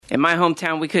In my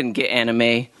hometown, we couldn't get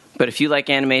anime, but if you like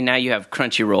anime, now you have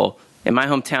Crunchyroll. In my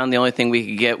hometown, the only thing we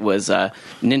could get was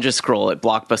Ninja Scroll at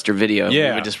Blockbuster Video.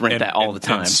 Yeah. We would just rent that all the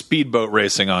time. And speedboat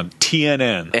racing on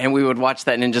TNN. And we would watch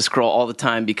that Ninja Scroll all the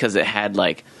time because it had,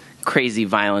 like, crazy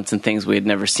violence and things we had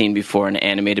never seen before in an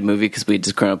animated movie because we had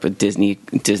just grown up with Disney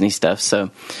stuff.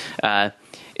 So,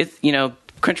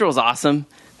 Crunchyroll's awesome.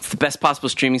 It's the best possible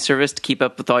streaming service to keep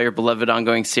up with all your beloved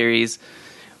ongoing series.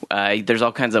 There's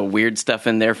all kinds of weird stuff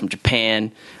in there from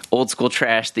Japan, old school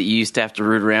trash that you used to have to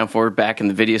root around for back in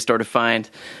the video store to find.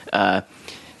 And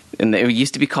it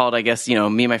used to be called, I guess, me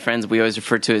and my friends, we always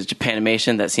refer to it as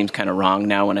Japanimation. That seems kind of wrong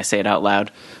now when I say it out loud,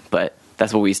 but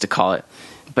that's what we used to call it.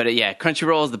 But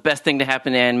Crunchyroll is the best thing to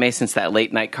happen to anime since that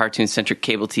late night cartoon-centric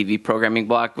cable TV programming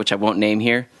block, which I won't name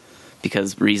here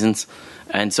because reasons.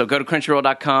 And so go to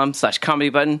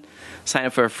crunchyroll.com/comedybutton, sign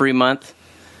up for a free month.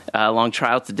 Long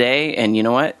trial today, and you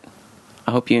know what?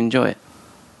 I hope you enjoy it.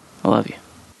 I love you.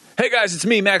 Hey guys, it's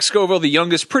me, Max Scoville, the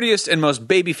youngest, prettiest, and most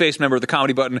baby-faced member of the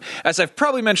Comedy Button. As I've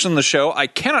probably mentioned on the show, I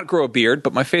cannot grow a beard,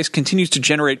 but my face continues to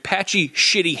generate patchy,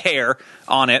 shitty hair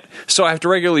on it, so I have to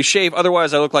regularly shave,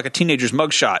 otherwise I look like a teenager's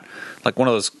mugshot, like one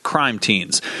of those crime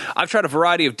teens. I've tried a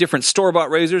variety of different store-bought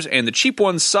razors, and the cheap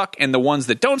ones suck, and the ones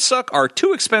that don't suck are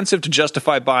too expensive to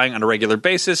justify buying on a regular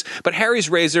basis, but Harry's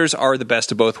razors are the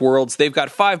best of both worlds. They've got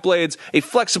 5 blades, a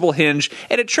flexible hinge,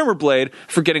 and a trimmer blade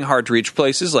for getting hard-to-reach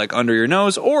places like under your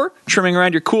nose, or trimming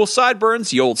around your cool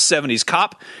sideburns, you old 70s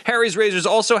cop. Harry's razors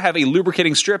also have a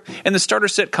lubricating strip, and the starter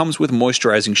set comes with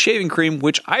moisturizing shaving cream,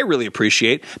 which I really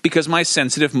appreciate because my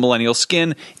sensitive millennial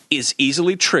skin is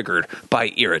easily triggered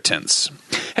by irritants.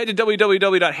 Head to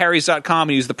www.harrys.com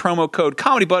and use the promo code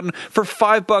COMEDYBUTTON for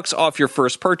 $5 off your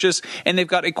first purchase, and they've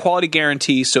got a quality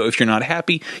guarantee, so if you're not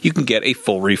happy, you can get a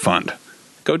full refund.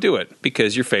 Go do it,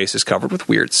 because your face is covered with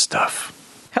weird stuff.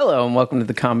 Hello, and welcome to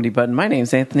the Comedy Button. My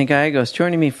name's Anthony Gallegos.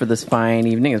 Joining me for this fine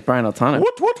evening is Brian Altano.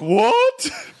 What?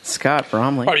 Scott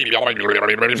Bromley.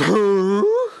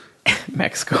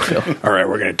 Max Scoville. All right,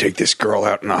 we're going to take this girl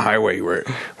out on the highway. We're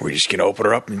just going to open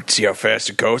her up and see how fast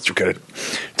it goes.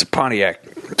 It's a Pontiac.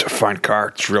 It's a fine car.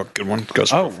 It's a real good one. It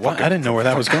goes I didn't know where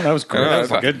that was going. That was great.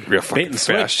 That was good. Real fucking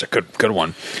fast. A good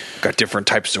one. Got different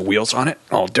types of wheels on it.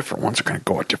 All different ones are going to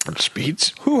go at different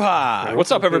speeds. Hoo-ha!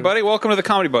 What's up, everybody? Welcome to the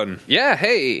Comedy Button. Yeah,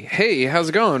 hey, how's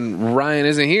it going? Ryan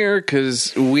isn't here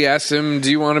because we asked him, do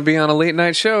you want to be on a late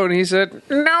night show? And he said,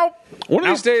 nope. One of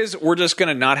these days, we're just going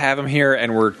to not have him here,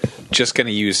 and we're just going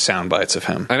to use sound bites of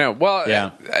him. I know. Well,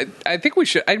 yeah. I think we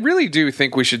should. I really do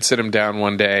think we should sit him down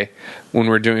one day when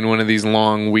we're doing one of these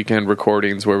long weekend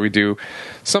recordings where we do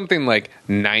something like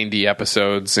 90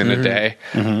 episodes in a day.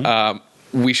 Mm-hmm.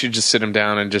 We should just sit him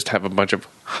down and just have a bunch of,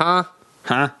 huh?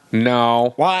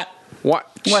 No. What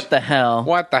the hell?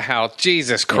 What the hell?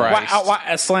 Jesus Christ. What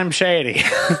a Slim Shady.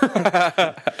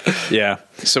 Yeah.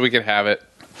 So we can have it.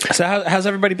 So how's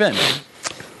everybody been?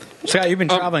 Scott, you've been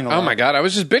traveling a lot. Oh my God, I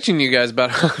was just bitching to you guys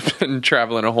about how I've been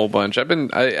traveling a whole bunch. I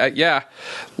did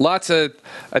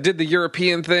the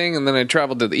European thing, and then I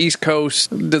traveled to the East Coast,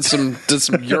 did some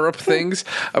Europe things.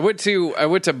 I went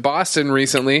to Boston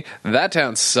recently. That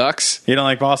town sucks. You don't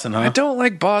like Boston, huh? I don't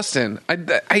like Boston.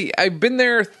 I've been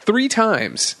there 3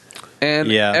 times,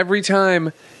 and every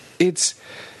time it's.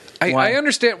 I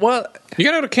understand. Well, you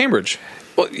got to go to Cambridge.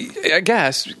 Well, I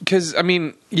guess, because, I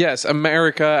mean, yes,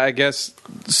 America, I guess,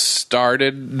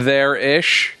 started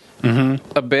there-ish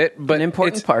a bit. But an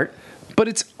important part. But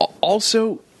it's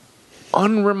also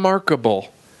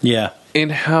unremarkable. Yeah. In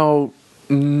how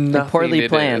nothing poorly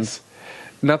planned. Is.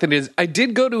 Nothing is. I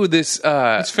did go to this.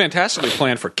 It's fantastically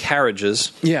planned for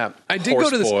carriages. Yeah, I did go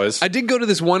to this. Boys. I did go to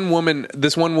this one woman.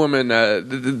 Some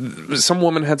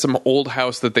woman had some old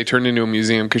house that they turned into a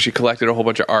museum because she collected a whole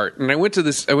bunch of art. And I went to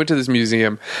this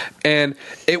museum, and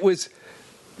it was.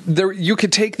 There, you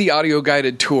could take the audio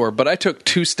guided tour, but I took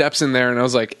 2 steps in there and I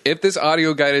was like, if this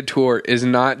audio guided tour is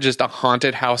not just a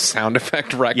haunted house sound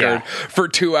effect record for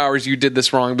 2 hours, you did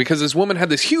this wrong. Because this woman had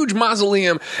this huge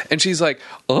mausoleum and she's like,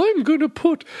 I'm going to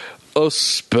put a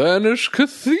Spanish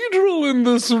cathedral in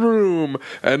this room,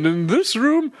 and in this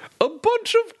room a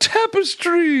bunch of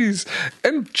tapestries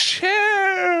and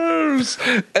chairs,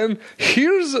 and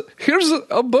here's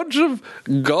a bunch of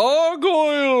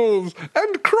gargoyles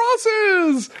and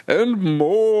crosses, and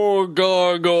more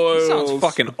gargoyles. Sounds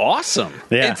fucking awesome.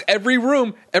 Yeah. It's every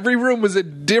room. Every room was a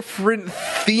different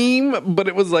theme, but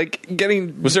it was like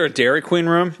getting Was there a Dairy Queen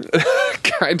room?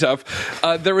 kind of.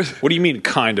 There was. What do you mean,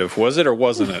 kind of? Was it or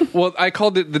wasn't it? Well, I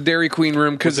called it the Dairy Queen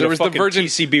room because there was the Virgin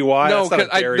TCBY. No, That's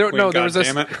not a Dairy Queen, there was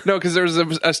goddammit. there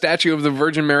was a statue of the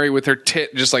Virgin Mary with her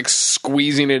tit just like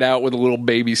squeezing it out with a little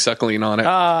baby suckling on it.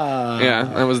 Yeah,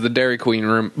 that was the Dairy Queen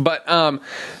room. But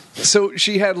so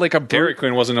she had like a Dairy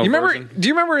Queen wasn't no you remember? virgin. Do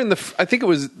you remember in the? I think it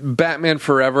was Batman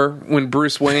Forever when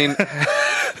Bruce Wayne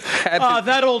had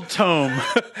that old tome.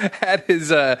 had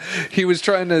his. He was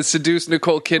trying to seduce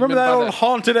Nicole Kidman. Remember that by old the-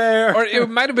 haunted air? or it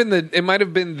might have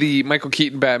been the Michael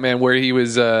Keaton Batman where he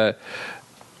was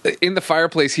in the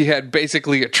fireplace. He had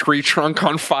basically a tree trunk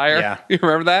on fire. Yeah. You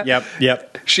remember that?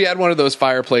 Yep. She had one of those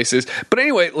fireplaces. But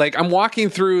anyway, like I'm walking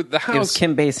through the house. It was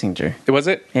Kim Basinger. Was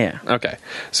it? Yeah. Okay.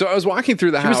 So I was walking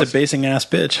through the She house. was a basing ass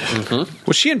bitch.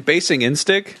 Was she in Basing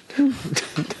Instig?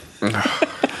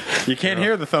 You can't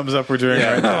hear the thumbs up we're doing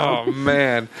right now, Oh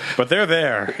man. but they're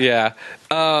there. Yeah.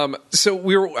 So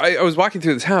I was walking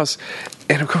through this house,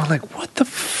 and I'm going like, "What the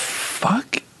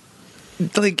fuck?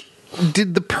 Like,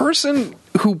 did the person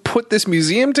who put this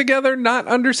museum together not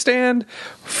understand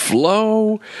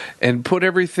flow and put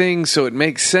everything so it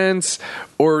makes sense,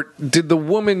 or did the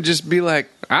woman just be like,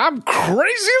 I'm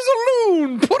crazy as a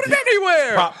loon, put it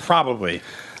anywhere?" Probably.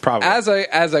 As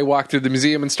I walked through the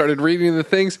museum and started reading the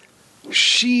things,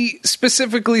 she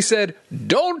specifically said,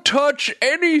 "Don't touch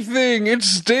anything. It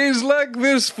stays like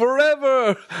this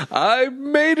forever. I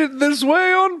made it this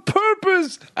way on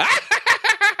purpose."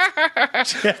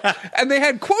 And they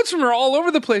had quotes from her all over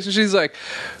the place. And she's like,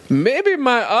 "Maybe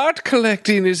my art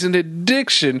collecting is an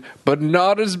addiction, but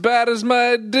not as bad as my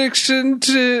addiction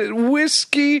to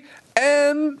whiskey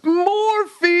and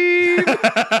morphine."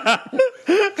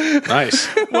 Nice.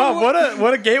 Wow,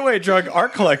 what a gateway drug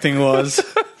art collecting was.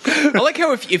 I like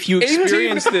how if you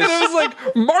experience And this... I was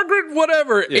like, Margaret,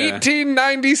 whatever, Yeah.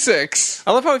 1896.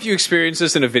 I love how if you experience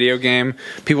this in a video game,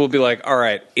 people will be like, all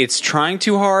right, it's trying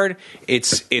too hard,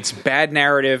 it's bad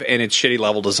narrative, and it's shitty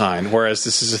level design. Whereas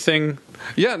this is a thing...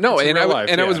 Yeah, no, It's and real I life,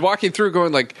 I was yeah. walking through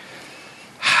going like,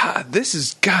 this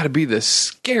has got to be the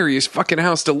scariest fucking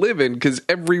house to live in because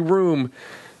every room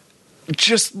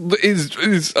just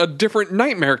is a different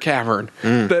nightmare cavern.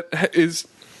 That is.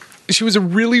 She was a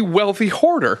really wealthy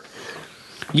hoarder.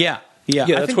 Yeah. Yeah,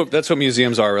 that's what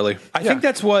museums are, really. I think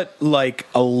that's what like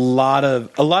a lot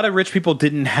of rich people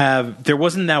didn't have. There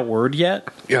wasn't that word yet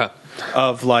Yeah.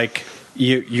 of like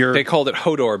you're. They called it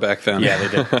Hodor back then. Yeah, they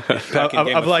did. Back in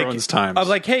Game of like Thrones times. of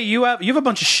like, hey, you have a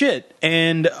bunch of shit,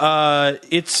 and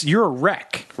you're a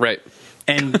wreck. Right.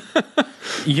 And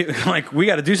you, like, we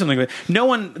got to do something with it. No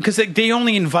one, because they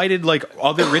only invited like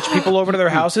other rich people over to their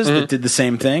houses that did the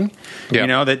same thing. Yeah. You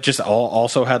know, that just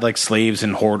also had like slaves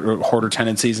and hoarder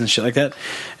tendencies and shit like that.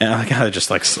 And I kind of just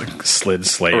like slid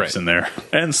slaves Right. in there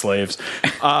and slaves,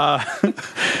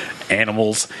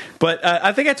 animals. But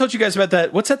I think I told you guys about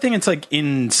that. What's that thing? It's like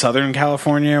in Southern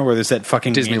California where there's that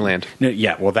fucking Disneyland. No,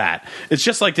 yeah, well, that it's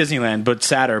just like Disneyland but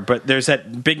sadder. But there's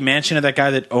that big mansion of that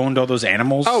guy that owned all those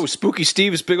animals. Oh, Spooky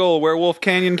Steve's big old werewolf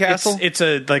canyon castle? It's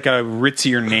a like a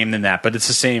ritzier name than that, but it's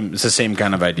the same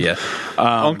kind of idea.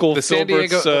 Uncle the San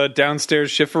Filbert's Diego-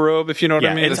 downstairs chifferobe, if you know what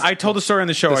I mean. I told the story on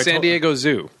the show. The I San told, Diego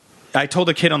Zoo. I told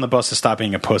a kid on the bus to stop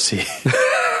being a pussy.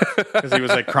 Because he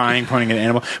was like crying, pointing at an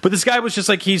animal. But this guy was just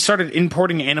like, he started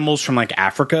importing animals from like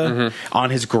Africa on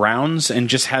his grounds and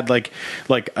just had like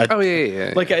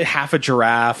a like a half a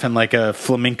giraffe and like a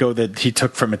flamenco that he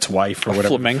took from its wife or whatever.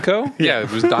 Flamenco? Yeah,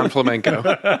 it was Don Flamenco.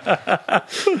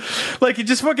 Like he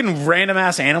just fucking random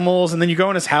ass animals, and then you go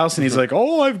in his house and he's like,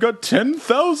 "Oh, I've got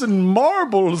 10,000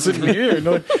 marbles in here." And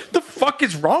like, the fuck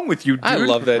is wrong with you, dude? I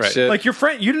love that Right. shit. Like your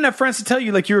friend, you didn't have friends to tell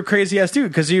you like you were a crazy ass dude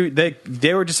because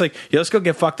they were just like, "Yeah, let's go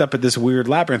get fucked up at this weird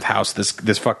labyrinth house this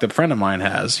fucked up friend of mine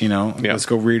has." You know, Yeah. let's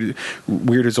go read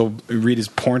his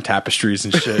porn tapestries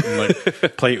and shit, and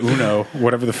like play Uno,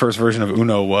 whatever the first version of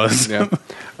Uno was. Yeah.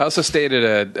 I also stayed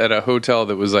at a hotel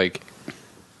that was like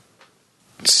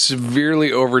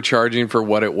severely overcharging for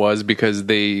what it was because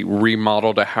they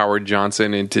remodeled a Howard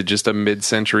Johnson into just a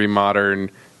mid-century modern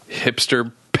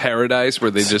hipster paradise where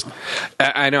they just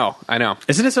I know.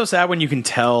 Isn't it so sad when you can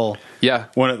tell? Yeah.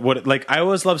 What like I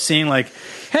always love seeing like,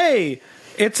 hey,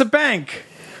 it's a bank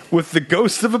with the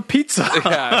ghost of a pizza.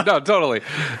 Yeah, no, totally.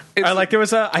 It's, I like there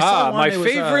was I saw one, my it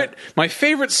was, my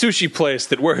favorite sushi place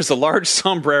that wears a large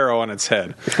sombrero on its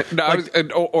head. no, I was,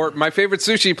 or my favorite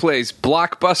sushi place,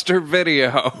 Blockbuster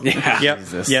Video.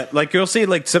 Yep. Yeah, like you'll see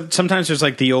like sometimes there's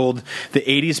like the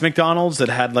 80s McDonald's that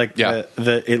had like Yeah.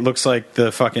 the it looks like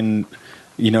the fucking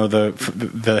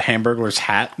the Hamburglar's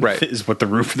hat Right. is what the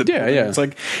roof of the Yeah, building yeah. is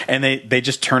like, and they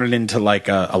just turn it into like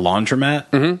a laundromat.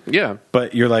 Mm-hmm. Yeah.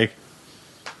 But you're like,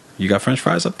 you got French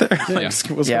fries up there?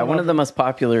 Yeah. One of the most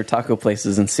popular taco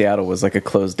places in Seattle was like a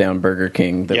closed down Burger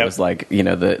King that Yep. was like,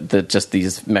 the just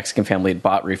these Mexican family had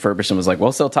bought, refurbished, and was like,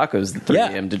 we'll sell tacos at 3 Yeah.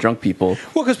 a.m. to drunk people.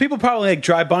 Well, because people probably like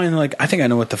drive by and they're like, I think I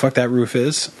know what the fuck that roof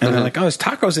is, and they're like, oh, there's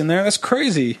tacos in there. That's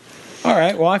crazy. All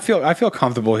right, well, I feel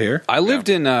comfortable here. I lived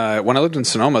in when I lived in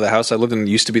Sonoma. The house I lived in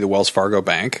used to be the Wells Fargo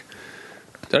Bank.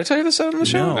 Did I tell you this on the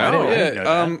show? No, I didn't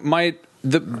know that.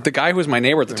 The guy who was my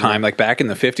neighbor at the time, like back in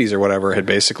the 50s or whatever, had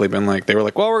basically been like, they were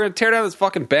like, well, we're going to tear down this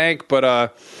fucking bank, but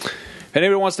if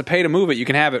anybody wants to pay to move it, you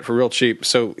can have it for real cheap.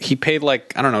 So he paid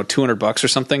like, I don't know, $200 or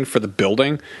something for the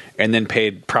building, and then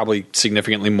paid probably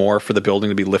significantly more for the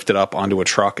building to be lifted up onto a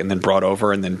truck and then brought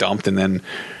over and then dumped, and then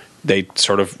they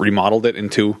sort of remodeled it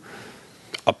into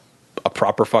a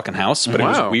proper fucking house. But it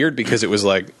was weird because it was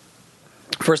like,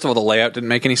 first of all, the layout didn't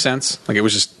make any sense. Like it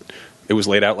was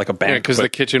laid out like a bank. Because the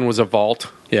kitchen was a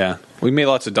vault. Yeah, we made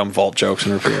lots of dumb vault jokes,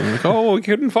 and we were like, "Oh, we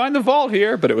couldn't find the vault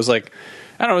here," but it was like,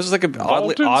 I don't know, it was like an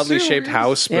oddly shaped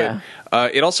house, but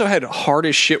it also had hard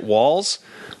as shit walls.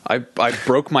 I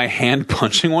broke my hand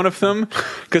punching one of them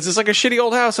because it's like a shitty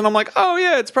old house, and I'm like, oh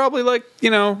yeah, it's probably like,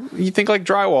 you think like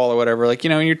drywall or whatever, like,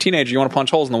 when you're a teenager, you want to punch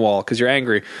holes in the wall because you're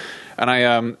angry. And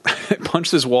I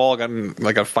punched this wall, got in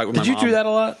like a fight with my mom. Did you do that a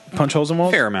lot? Punch holes in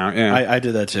walls? Fair amount, yeah. I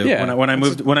did that too. Yeah. When I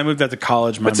moved out to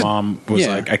college, my mom was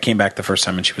like, I came back the first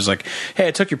time and she was like, hey,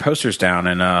 I took your posters down,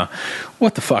 and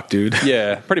what the fuck, dude?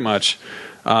 Yeah, pretty much.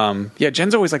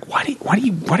 Jen's always like, why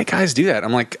do guys do that?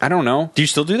 I'm like, I don't know. Do you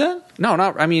still do that? No,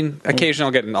 not. I mean,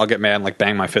 occasionally I'll get mad and like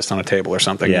bang my fist on a table or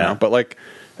something. Yeah. But like,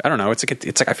 I don't know. It's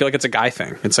like I feel like it's a guy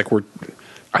thing. It's like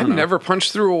I've never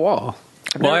punched through a wall.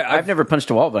 I've never punched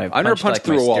a wall, but I've never punched punched like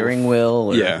through my a wall. steering wheel.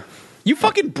 Or, Yeah. You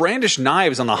fucking brandish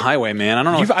knives on the highway, man. I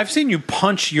don't know. I've seen you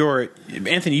punch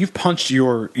Anthony. You've punched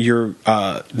your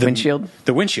windshield,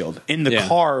 the windshield in the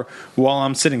car while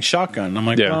I'm sitting shotgun. I'm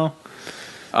like, well.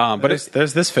 But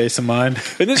there's this face of mine.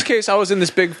 In this case, I was in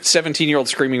this big 17-year-old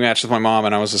screaming match with my mom,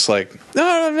 and I was just like, no,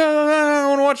 I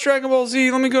want to watch Dragon Ball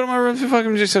Z. Let me go to my room,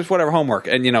 fucking just whatever homework.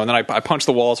 And and then I punched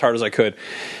the wall as hard as I could.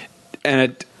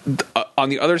 And on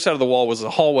the other side of the wall was a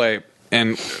hallway,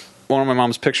 and one of my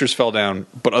mom's pictures fell down.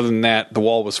 But other than that, the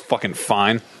wall was fucking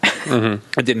fine.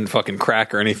 Mm-hmm. It didn't fucking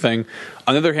crack or anything.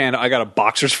 On the other hand, I got a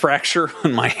boxer's fracture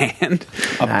on my hand.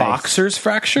 A boxer's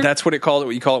fracture? That's what you call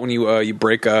it when you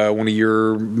break one of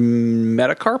your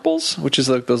metacarpals, which is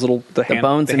like those little the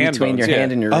bones in between your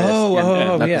hand and your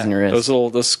wrist. Yeah. In your wrist.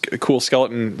 Those cool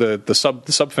skeleton the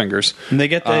sub fingers. And they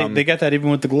get that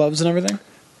even with the gloves and everything.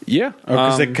 Yeah,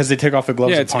 because they take off the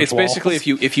gloves. Yeah, and punch it's basically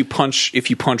if you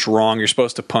punch wrong, you're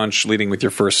supposed to punch leading with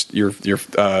your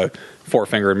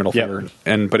forefinger and middle finger,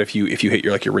 but if you hit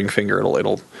your ring finger,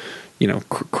 it'll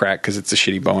crack because it's a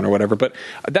shitty bone or whatever. But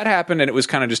that happened, and it was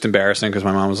kind of just embarrassing because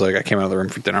my mom was like, I came out of the room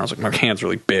for dinner, I was like, my hand's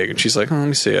really big, and she's like, let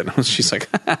me see it. And she's like,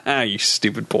 you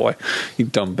stupid boy, you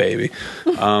dumb baby.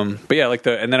 But yeah,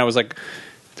 and then I was like,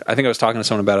 I think I was talking to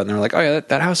someone about it, and they were like, oh yeah,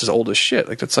 that house is old as shit.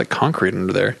 Like that's like concrete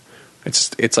under there.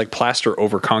 It's like plaster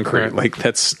over concrete. Like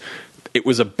it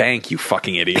was a bank, you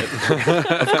fucking idiot.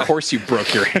 Of course you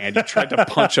broke your hand. You tried to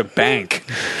punch a bank.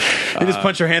 You just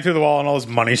punch your hand through the wall and all this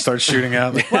money starts shooting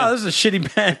out. Like, wow, this is a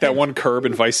shitty bank. That one curb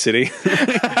in Vice City.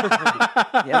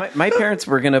 My parents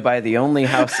were going to buy the only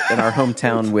house in our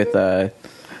hometown with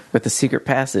a secret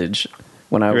passage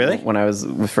when I was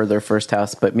for their first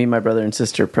house. But me, my brother, and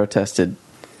sister protested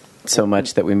so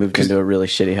much that we moved into a really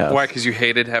shitty house. Why? Because you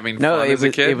hated having fun as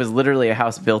a kid? It was literally a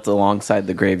house built alongside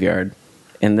the graveyard.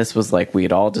 And this was like, we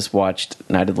had all just watched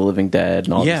Night of the Living Dead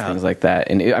and all these things like that.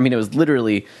 And it was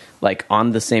literally like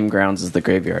on the same grounds as the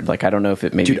graveyard. Like, I don't know if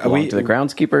it maybe belonged to the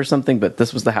groundskeeper or something, but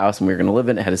this was the house and we were going to live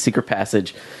in it. It had a secret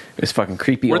passage. It was fucking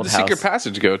creepy. Where'd old the house. secret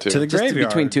passage go to? To the Just graveyard.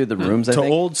 between two of the rooms, I to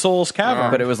think. Old Soul's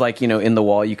Cavern. But it was like, in the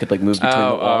wall, you could like move between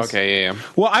the walls. Okay, yeah.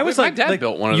 Well, I was My like, dad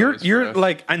built one of those. You're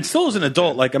like, and still as an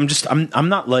adult, like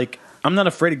I'm not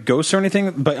afraid of ghosts or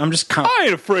anything, but I'm just kind of... I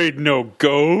ain't afraid no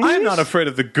ghosts. I'm not afraid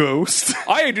of the ghost.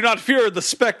 I do not fear the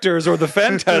specters or the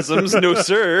phantasms, no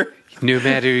sir. No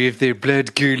matter if they're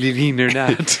blood curdling or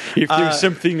not. If there's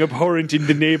something abhorrent in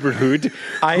the neighborhood, who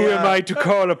am I to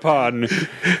call upon?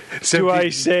 Do I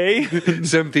say?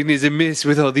 Something is amiss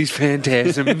with all these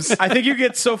phantasms. I think you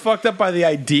get so fucked up by the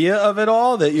idea of it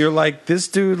all that you're like, this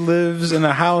dude lives in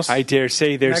a house. I dare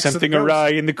say there's Next to something the ghost. awry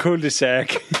in the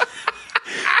cul-de-sac.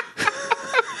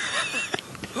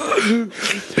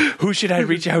 Who should I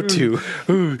reach out to?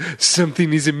 Ooh,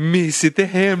 something is amiss at the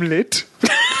Hamlet.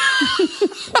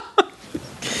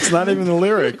 It's not even the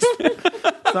lyrics.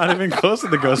 It's not even close to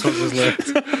the Ghostbusters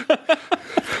list.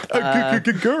 A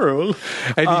good girl.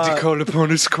 I need to call upon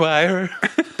a squire.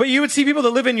 But you would see people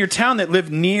that live in your town that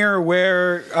live near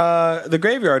where the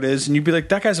graveyard is, and you'd be like,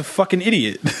 that guy's a fucking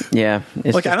idiot. Yeah.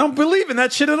 Like, I don't believe in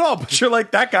that shit at all. But you're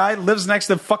like, that guy lives next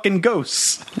to fucking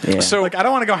ghosts. Yeah. So, like, I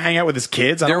don't want to go hang out with his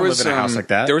kids. I don't live in a house like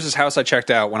that. There was this house I checked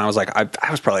out when I was like,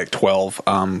 I was probably like 12.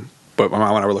 But my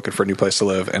mom and I were looking for a new place to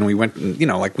live, and we went,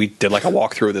 like we did like a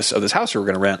walkthrough of this house we were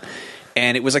going to rent.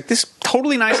 And it was like this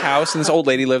totally nice house, and this old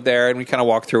lady lived there, and we kind of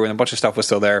walked through, and a bunch of stuff was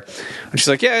still there. And she's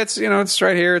like, "Yeah, it's it's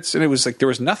right here." And it was like there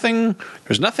was nothing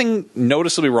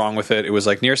noticeably wrong with it. It was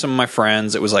like near some of my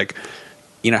friends. It was like,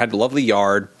 had a lovely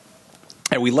yard.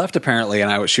 And we left apparently,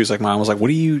 and she was like, "Mom was like,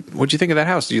 what'd you think of that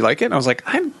house? Do you like it?" And I was like,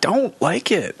 "I don't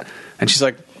like it." And she's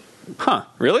like, "Huh,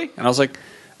 really?" And I was like,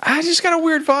 "I just got a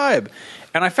weird vibe."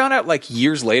 And I found out like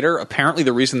years later, apparently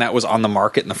the reason that was on the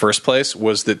market in the first place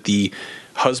was that the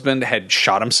husband had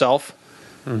shot himself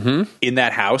in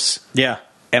that house. Yeah.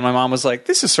 And my mom was like,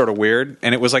 "This is sort of weird."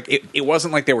 And it was like, it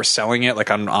wasn't like they were selling it. Like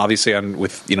obviously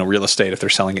with real estate, if they're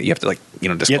selling it, you have to disclose, You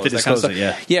have to that kind of disclose it,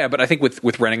 stuff. Yeah. But I think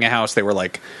with renting a house, they were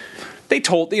like, they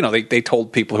told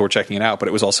people who were checking it out, but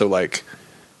it was also like,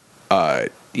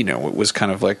 it was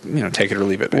kind of like, take it or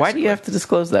leave it. Basically. Why do you have to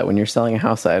disclose that when you're selling a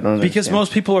house? I don't know. Because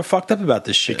most people are fucked up about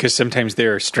this shit. Because sometimes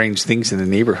there are strange things in the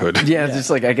neighborhood. Yeah, it's just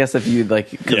like, I guess if you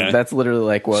that's literally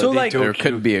like what there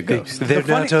could be a ghost. They're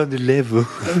not on the level.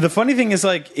 The funny thing is,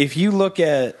 like, if you look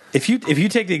at if you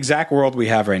take the exact world we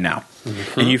have right now,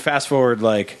 and you fast forward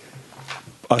like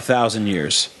 1,000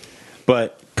 years,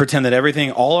 but pretend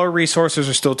that all our resources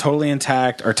are still totally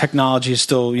intact, our technology is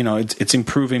still, it's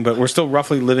improving, but we're still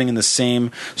roughly living in the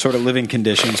same sort of living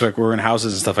conditions, like we're in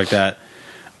houses and stuff like that.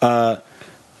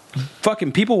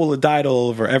 Fucking people will have died all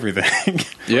over everything.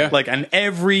 Yeah. Like on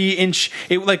every inch.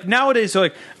 Like nowadays,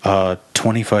 they're like,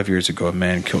 25 years ago, a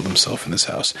man killed himself in this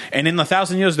house. And in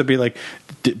 1,000 years, they'll be like,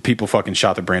 people fucking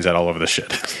shot their brains out all over the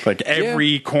shit. Like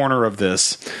every corner of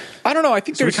this. I don't know. I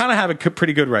think we kind of have it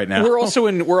pretty good right now. We're also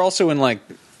in like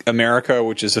America,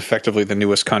 which is effectively the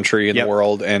newest country in the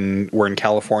world, and we're in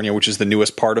California, which is the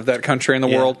newest part of that country in the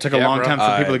world. It took a long time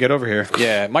for people to get over here.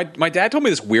 Yeah, my dad told me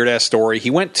this weird ass story. He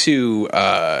went to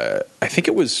I think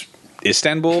it was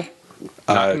Istanbul.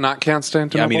 Not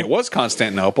Constantinople. Yeah, I mean, it was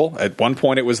Constantinople. At one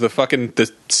point, it was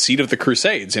the seat of the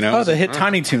Crusades. Oh, the hit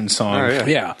Tiny Toon song. Oh, yeah.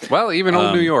 Yeah. Well, even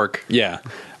old New York. Yeah.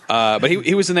 But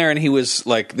he was in there, and he was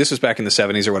like, this was back in the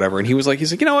 70s or whatever, and he's like,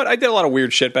 you know what, I did a lot of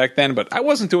weird shit back then, but I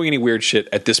wasn't doing any weird shit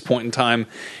at this point in time.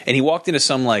 And he walked into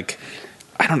some, like,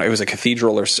 I don't know, it was a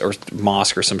cathedral or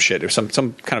mosque or some shit, or some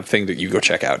kind of thing that you go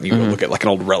check out, and you go look at, like an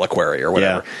old reliquary or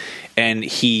whatever. Yeah. And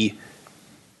he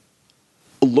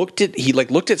looked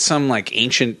at some, like,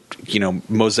 ancient,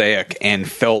 mosaic, and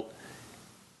felt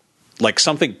like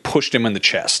something pushed him in the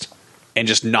chest and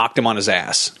just knocked him on his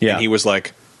ass. Yeah. And he was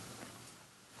like,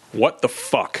 what the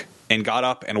fuck? And got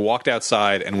up and walked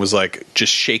outside and was like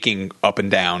just shaking up and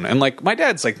down. And like my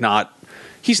dad's like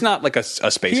he's not like a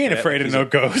space. He ain't cadet. afraid of no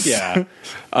ghosts. Yeah.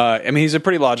 I mean, he's a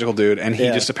pretty logical dude, and he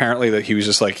just apparently that he was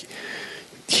just like,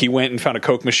 he went and found a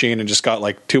Coke machine and just got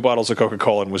like 2 bottles of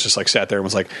Coca-Cola and was just like sat there and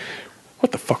was like,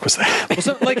 what the fuck was that? Well,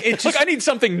 so, like, it's just, I need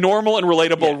something normal and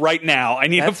relatable right now. I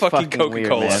need a fucking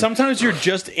Coca-Cola. Weird, sometimes you're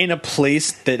just in a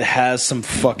place that has some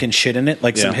fucking shit in it,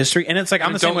 like some history, and it's like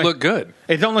I'm the same way. Look good.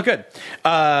 It don't look good.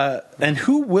 And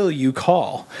who will you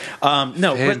call? No,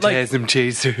 but like Phantasm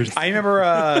chasers. I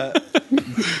remember,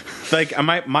 like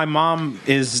my mom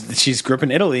she's grew up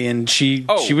in Italy, and she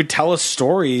would tell us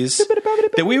stories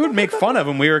that we would make fun of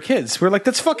when we were kids. We were like,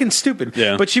 that's fucking stupid.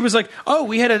 Yeah. But she was like,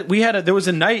 oh, there was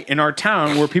a night in our town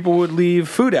where people would leave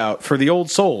food out for the old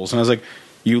souls, and I was like,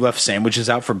 you left sandwiches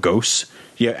out for ghosts?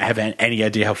 You have any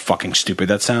idea how fucking stupid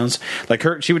that sounds? Like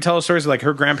she would tell us stories like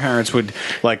her grandparents would,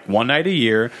 like, one night a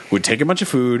year would take a bunch of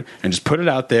food and just put it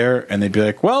out there, and they'd be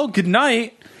like, well, good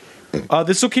night.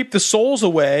 This will keep the souls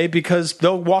away, because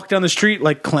they'll walk down the street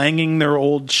like clanging their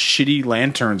old shitty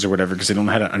lanterns or whatever, because they don't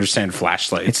know how to understand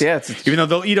flashlights. Even though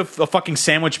they'll eat a fucking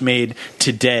sandwich made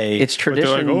today. It's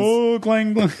traditions. Like, oh,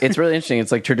 clang, clang. It's really interesting.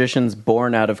 It's like traditions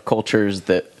born out of cultures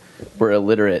that were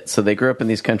illiterate. So they grew up in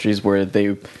these countries where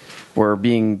they were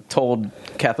being told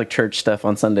Catholic Church stuff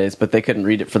on Sundays, but they couldn't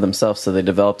read it for themselves, so they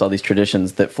developed all these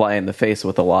traditions that fly in the face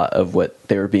with a lot of what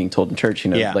they were being told in church.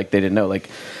 Like they didn't know. Like,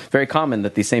 very common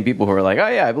that these same people who are like, oh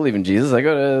yeah, I believe in Jesus, I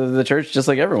go to the church just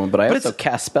like everyone, but I also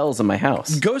cast spells in my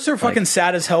house. Ghosts are fucking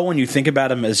sad as hell when you think about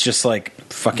them as just like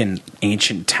fucking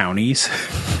ancient townies.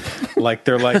 Like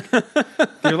they're like,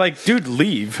 dude,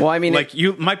 leave. Well, I mean, like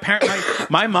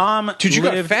my mom, Dude, you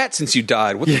got lived, fat since you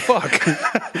died. What the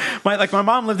fuck? my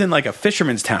mom lived in like a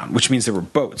fisherman's town, which means there were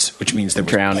boats, which means there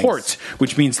was Drownings. ports,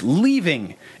 which means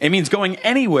leaving. It means going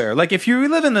anywhere. Like if you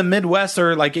live in the Midwest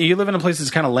or like you live in a place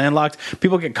that's kind of landlocked,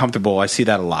 people get comfortable. I see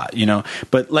that a lot, you know.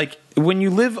 But like when you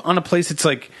live on a place that's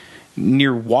like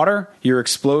near water, you're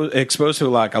exposed to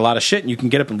like a lot of shit, and you can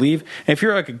get up and leave. And if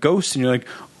you're like a ghost and you're like,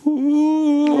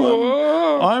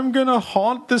 ooh, I'm gonna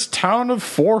haunt this town of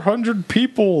 400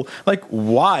 people. Like,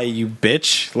 why, you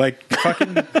bitch? Like,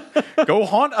 fucking go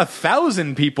haunt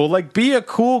 1,000 people. Like, be a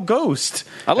cool ghost.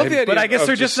 I love the idea. But I guess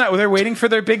they're just not. They're waiting for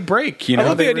their big break. You know, I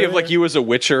love the idea of really- like you as a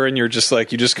witcher, and you're just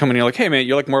like you just come in, and you're like, hey man,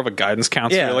 you're like more of a guidance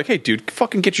counselor. Yeah. You're like, hey dude,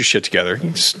 fucking get your shit together.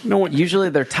 You just know what. Usually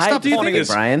they're tied Stop to haunting something, this-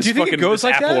 Brian. Do you think it fucking goes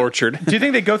like apple that? orchard. Do you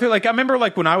think they go through like I remember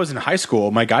like when I was in high school,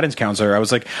 my guidance counselor, I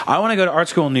was like, I want to go to art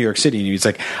school in New York City, and he's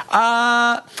like,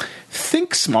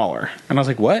 think smaller. And I was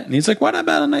like, what? And he's like, what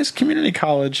about a nice community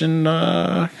college in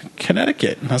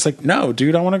Connecticut? And I was like, no,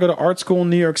 dude, I want to go to art school in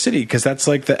New York City because that's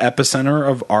like the epicenter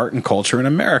of art and culture in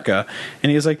America. And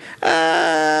he was like,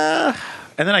 and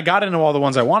then I got into all the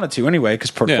ones I wanted to anyway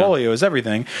because portfolio is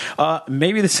everything.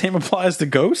 Maybe the same applies to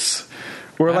ghosts.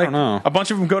 Where I like don't know. a bunch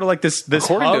of them go to like this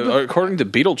hub. According to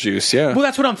Beetlejuice, yeah. Well,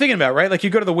 that's what I'm thinking about, right? Like you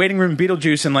go to the waiting room,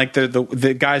 Beetlejuice, and like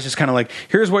the guy's just kind of like,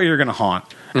 "Here's what you're gonna haunt,"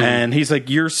 and he's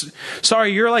like, "You're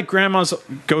like grandma's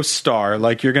ghost star.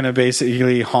 Like you're gonna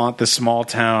basically haunt the small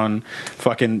town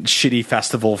fucking shitty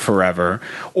festival forever."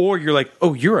 Or you're like,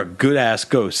 "Oh, you're a good ass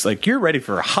ghost. Like you're ready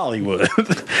for Hollywood.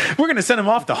 We're gonna send him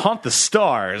off to haunt the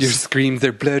stars." Your screams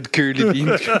are blood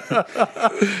curdling.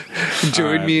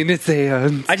 Join me in a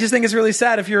seance. I just think it's really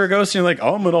sad if you're a ghost and you're like,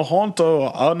 I'm gonna haunt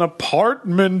an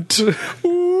apartment.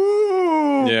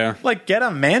 Ooh. Yeah. Like get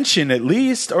a mansion at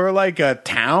least, or like a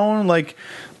town. Like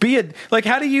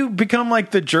how do you become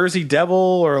like the Jersey Devil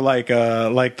or like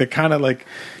the kind of like,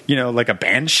 you know, like a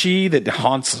banshee that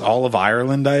haunts all of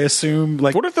Ireland, I assume.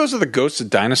 Like What if those are the ghosts of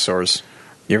dinosaurs?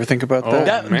 You ever think about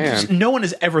that? man. no one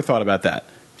has ever thought about that.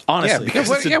 Honestly.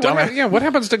 What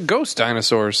happens to ghost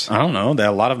dinosaurs? I don't know.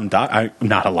 A lot of them die.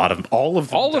 Not a lot of them. All of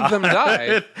them. All of them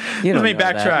died. You Let don't me know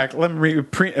backtrack. Let me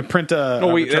print a.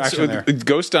 No, wait, retraction there.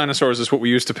 ghost dinosaurs is what we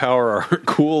use to power our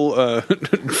cool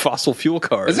fossil fuel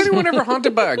cars. Is anyone ever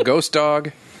haunted by a ghost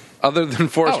dog? Other than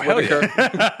Forrest hell Whitaker?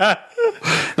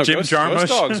 No, Jim Jarmusch? Ghost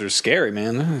dogs are scary,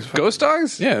 man. Ghost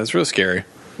dogs? Yeah, it's real scary.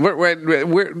 Where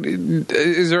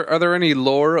are there any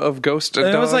lore of ghost dogs?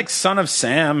 It was like Son of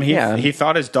Sam. He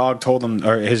thought his dog told him,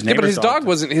 or his neighbor's but his dog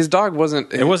wasn't. His dog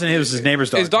wasn't. It wasn't. It was his neighbor's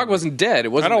dog. His dog wasn't dead. It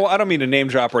wasn't. I don't mean to name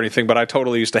drop or anything, but I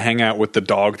totally used to hang out with the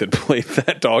dog that played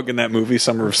that dog in that movie,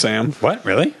 Summer of Sam. What?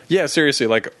 Really? Yeah, seriously.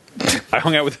 Like, I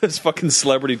hung out with this fucking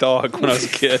celebrity dog when I was a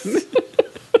kid.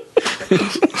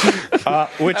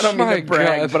 Which I don't mean to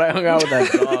brag, but I hung out with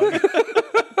that dog.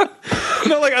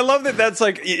 No, like I love that. That's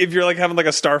like if you're like having like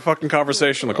a star fucking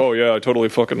conversation, like, oh yeah, I totally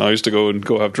fucking I used to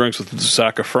go have drinks with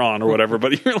Zac Efron or whatever.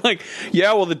 But you're like,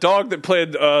 yeah, well, the dog that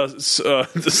played the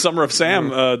Summer of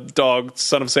Sam dog,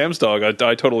 Son of Sam's dog,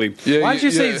 I totally. Yeah, Why did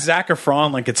you say Zac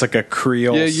Efron like it's like a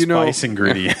Creole spice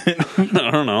ingredient?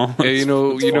 I don't know. Yeah, you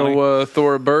know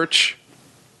Thora Birch.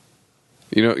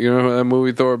 You know that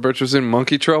movie Thora Birch was in,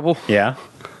 Monkey Trouble. Yeah,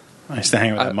 I used to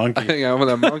hang with that monkey. I hang out with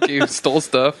that monkey who stole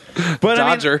stuff. But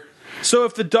Dodger. I mean, so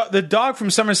if the dog from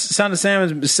Son of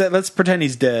Sam is, let's pretend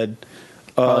he's dead.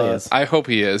 I hope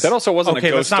he is. That also wasn't Okay,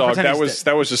 a let's ghost not dog. pretend That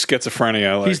he's was just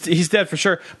schizophrenia. Like, He's dead for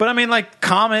sure. But I mean, like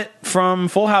Comet from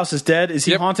Full House is dead. Is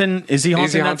he haunting? Is he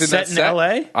haunting that set in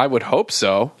L.A.? I would hope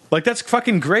so. Like that's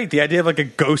fucking great. The idea of like a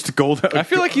ghost gold. I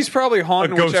feel like he's probably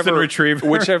haunting A ghost and whichever retriever.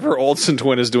 whichever Olsen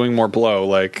twin is doing more blow.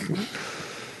 Like,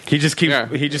 he just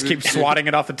keeps swatting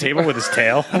it off the table with his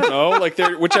tail. I don't know, like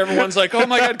whichever one's like, oh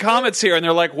my god, Comet's here, and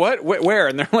they're like, what? Where?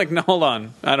 And they're like, no, hold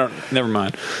on, never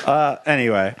mind.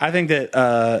 Anyway, I think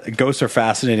that ghosts are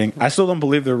fascinating. I still don't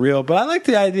believe they're real, but I like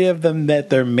the idea of them that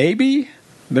there may be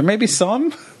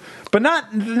some, but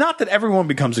not that everyone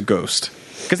becomes a ghost.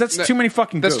 Because that's too many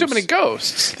fucking ghosts. That's too many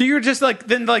ghosts. You're just like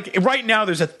right now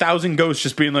there's 1,000 ghosts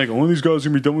just being like, one of these guys are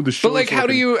gonna be done with the show. But like, how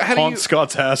do you haunt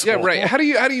Scott's asshole? Yeah, right. How do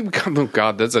you become? Oh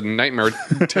God, that's a nightmare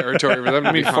territory for them.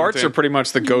 I mean, farts are pretty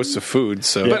much the ghosts of food.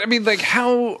 So, But I mean, like,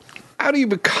 how do you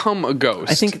become a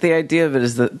ghost? I think the idea of it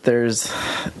is that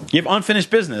you have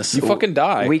unfinished business. you fucking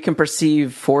die. we can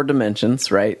perceive 4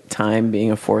 dimensions, right? Time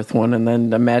being a 4th one, and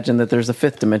then imagine that there's a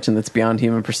 5th dimension that's beyond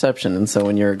human perception. And so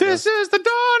when you're This is the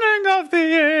dawning of the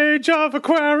age of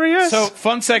Aquarius. So,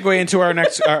 fun segue into our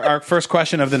next, our first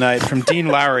question of the night from Dean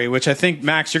Lowry, which I think,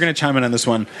 Max, you're going to chime in on this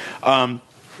one.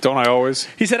 Don't I always?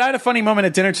 He said, I had a funny moment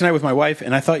at dinner tonight with my wife,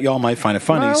 and I thought y'all might find it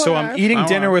funny. So I'm eating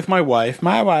dinner with my wife,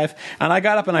 and I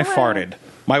got up and I farted.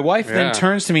 My wife then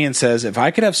turns to me and says, if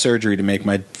I could have surgery to make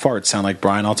my fart sound like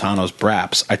Brian Altano's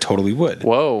braps, I totally would.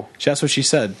 Whoa. That's what she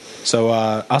said. So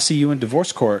I'll see you in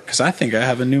divorce court, because I think I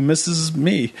have a new Mrs.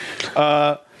 Me.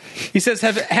 He says,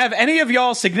 have any of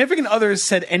y'all significant others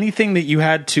said anything that you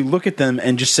had to look at them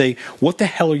and just say, what the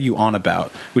hell are you on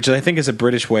about? Which I think is a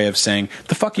British way of saying,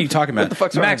 the fuck are you talking about? What the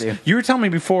fuck's wrong Max, with you were telling me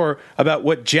before about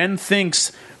what Jen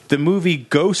thinks the movie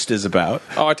Ghost is about.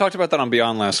 Oh, I talked about that on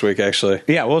Beyond last week, actually.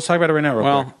 Yeah, well, let's talk about it right now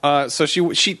real quick. So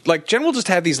she like, Jen will just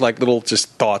have these like little just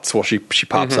thoughts while she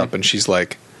pops up, and she's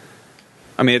like,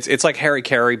 I mean, it's like Harry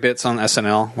Carey bits on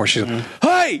SNL where she's like,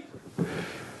 hey,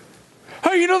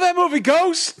 you know that movie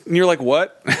Ghost? And you're like,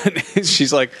 what?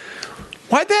 She's like,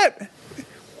 why'd that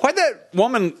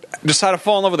woman decide to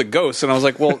fall in love with a ghost? And I was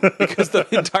like, well, because the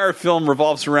entire film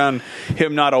revolves around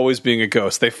him not always being a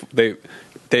ghost.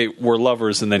 They were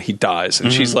lovers, and then he dies.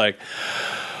 And she's like,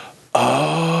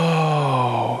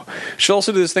 oh. She'll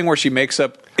also do this thing where she makes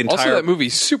up entire... Also, that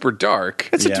movie's super dark.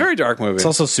 It's a very dark movie. It's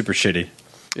also super shitty.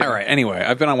 All right, anyway,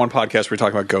 I've been on one podcast where we're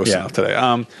talking about ghosts enough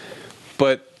today.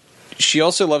 But she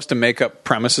also loves to make up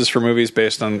premises for movies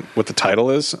based on what the title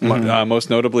is,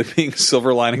 most notably being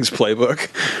Silver Linings Playbook,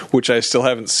 which I still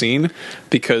haven't seen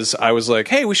because I was like,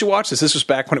 hey, we should watch this. This was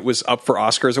back when it was up for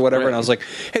Oscars or whatever, and I was like,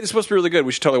 hey, this is supposed to be really good.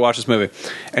 We should totally watch this movie.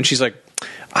 And she's like,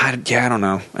 I don't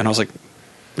know. And I was like,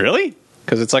 really?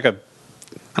 Because it's like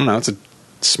it's a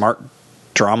smart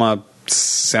drama,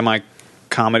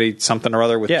 semi-comedy something or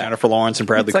other with Jennifer Lawrence and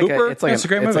Bradley Cooper. It's a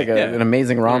great movie. It's like an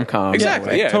amazing rom-com.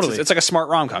 Exactly. Yeah, totally. It's like a smart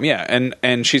rom-com. Yeah,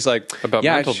 and she's like about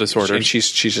mental disorders. And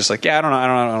she's just like, I don't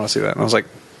want to see that. And I was like,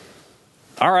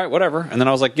 all right, whatever. And then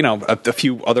I was like, a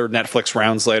few other Netflix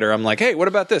rounds later, I'm like, hey, what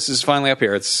about this? This is finally up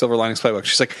here. It's Silver Linings Playbook.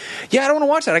 She's like, yeah, I don't want to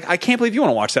watch that. I can't believe you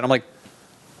want to watch that. I'm like,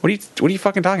 what are you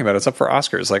fucking talking about? It's up for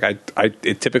Oscars. Like,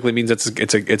 it typically means it's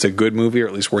a good movie or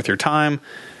at least worth your time.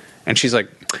 And she's like,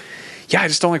 yeah, I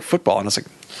just don't like football. And I was like,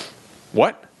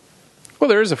 what? Well,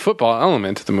 there is a football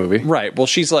element to the movie. Right. Well,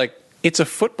 she's like, it's a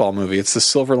football movie. It's the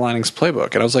Silver Linings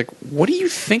Playbook. And I was like, what do you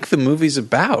think the movie's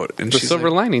about? And the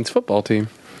Silver Linings football team.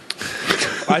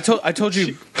 I told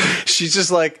you. She's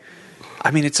just like, I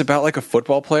mean, it's about like a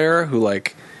football player who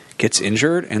like gets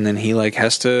injured and then he like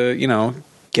has to,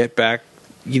 get back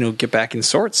in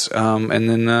sorts. And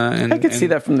then I could see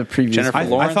that from the previous. Jennifer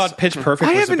Lawrence. I thought Pitch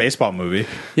Perfect was a baseball movie.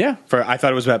 Yeah, I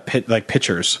thought it was about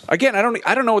pitchers. Again,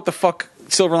 I don't know what the fuck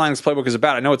Silver Linings Playbook is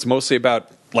about. I know it's mostly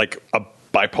about like a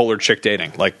bipolar chick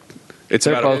dating. Like it's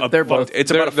about a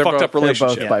fucked up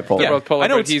relationship. They're both bipolar. They're both polar. I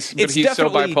know but he's so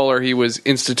bipolar he was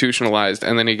institutionalized,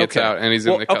 and then he gets out and he's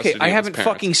in the custody. I haven't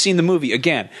fucking seen the movie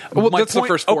again. Well, that's the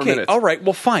first 4 minutes. All right,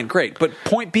 well, fine, great. But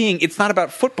point being, it's not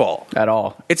about football at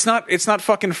all. It's not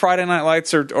fucking Friday Night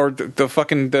Lights or the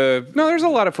fucking the. No, there's a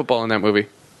lot of football in that movie.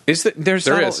 Is that there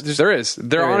is.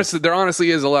 There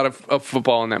honestly is a lot of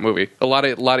football in that movie. A lot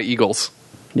of Eagles.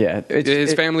 Yeah,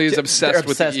 his family is obsessed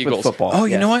with the Eagles. With football. Oh,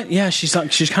 you know what? Yeah, she's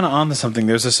kind of on to something.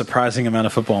 There's a surprising amount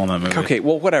of football in that movie. Okay,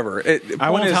 well, whatever. I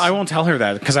won't tell her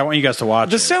that because I want you guys to watch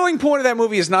it. The selling point of that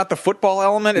movie is not the football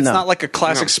element. It's not like a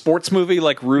classic sports movie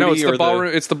like Rudy. No,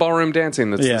 it's the ballroom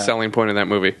dancing that's the selling point of that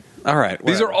movie. All right,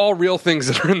 whatever. These are all real things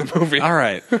that are in the movie. All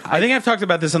right, I think I've talked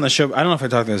about this on the show. I don't know if I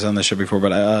talked about this on the show before,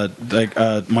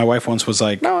 but my wife once was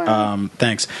like,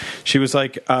 "Thanks." She was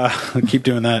like, "Keep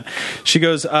doing that." She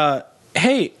goes,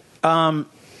 "Hey."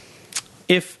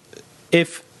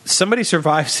 If somebody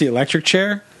survives the electric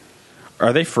chair,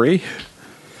 are they free?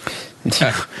 And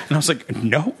I was like,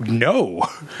 no.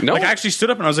 Like, I actually stood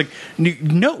up and I was like,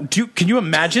 no. Can you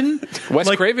imagine? Wes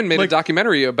Craven made a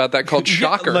documentary about that called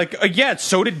Shocker.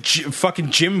 So did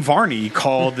fucking Jim Varney,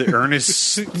 called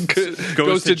Ernest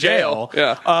Goes to Jail.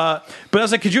 Yeah. But I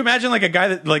was like, could you imagine like a guy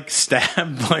that like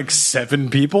stabbed like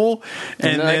 7 people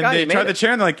and then they tried the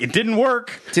chair and they're like, it didn't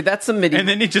work. See, that's some medieval. And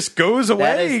then he just goes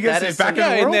away. He gets back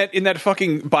in the world. In that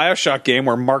fucking BioShock game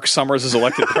where Mark Summers is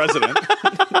elected president.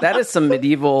 That is some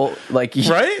medieval, like,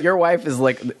 right? Your wife is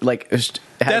like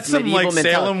that's some like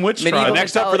Salem witch trial.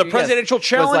 Next up for the presidential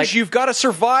challenge, you've got to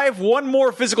survive one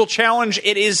more physical challenge.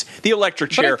 It is the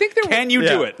electric chair. Can you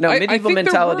do it? No, medieval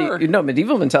mentality. No,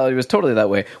 medieval mentality was totally that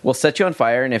way. We'll set you on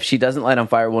fire, and if she doesn't light on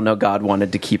fire, we'll know God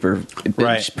wanted to keep her,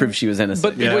 prove she was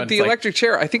innocent. But with the electric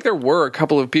chair, I think there were a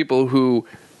couple of people who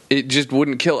it just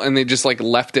wouldn't kill, and they just like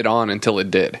left it on until it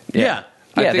did. Yeah.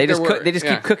 Yeah, they think just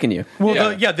there were- keep cooking you.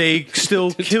 Well, they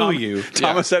still kill you.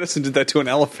 Thomas Edison did that to an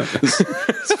elephant.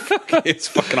 It's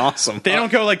fucking awesome. They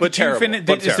don't go like, but did you terrible, finish?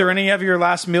 but Is there terrible. any of your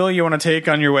last meal you want to take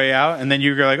on your way out? And then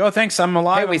you go like, oh, thanks, I'm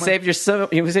alive. Hey, we saved your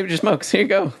smokes. Here you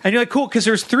go. And you're like, cool, because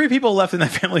there's 3 people left in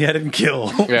that family I didn't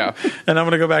kill. Yeah. And I'm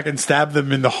gonna go back and stab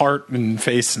them in the heart and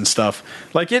face and stuff.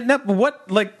 Like, what?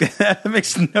 Like, that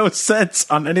makes no sense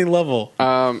on any level.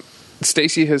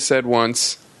 Stacy has said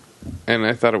once, and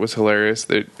I thought it was hilarious,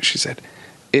 that she said,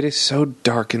 "It is so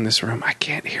dark in this room, I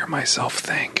can't hear myself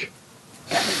think."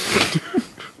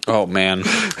 Oh man,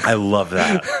 I love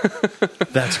that.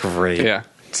 That's great. Yeah.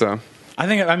 So I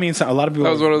mean, a lot of people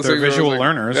that was one of those they're things. visual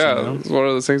where I was like, learners. Yeah, you know? it was one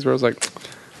of those things where I was like,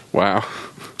 "Wow."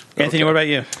 Anthony, what about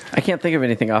you? I can't think of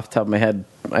anything off the top of my head.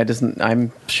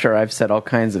 I'm sure I've said all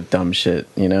kinds of dumb shit,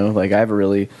 you know? Like, I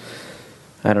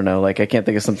don't know, like, I can't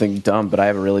think of something dumb, but I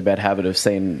have a really bad habit of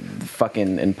saying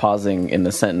fucking and pausing in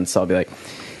the sentence. So I'll be like,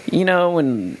 you know,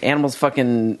 when animals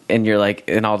fucking, and you're like,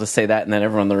 and I'll just say that, and then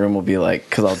everyone in the room will be like,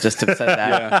 because I'll just have said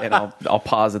that, and I'll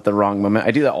pause at the wrong moment.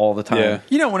 I do that all the time. Yeah.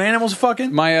 You know, when animals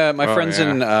fucking. my friends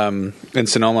yeah. in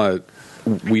Sonoma,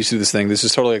 we used to do this thing. This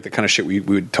is totally like the kind of shit we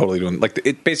would totally do. Like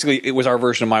it was our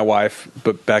version of My Wife,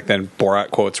 but back then Borat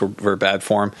quotes were very bad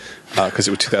form because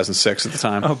it was 2006 at the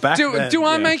time. Oh, back Do then.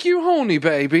 I make you horny,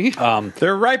 baby?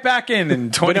 They're right back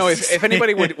in 20. But no, if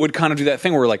anybody would kind of do that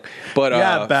thing where we're like,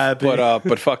 Yeah, baby.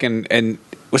 but fucking, and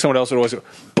someone else would always go,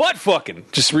 butt fucking,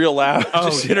 just real loud,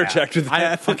 just interject with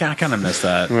that. I kind of miss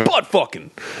that. Butt fucking.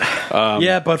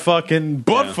 Yeah, but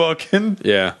fucking.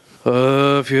 Yeah.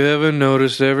 If you haven't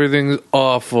noticed, everything's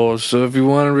awful. So if you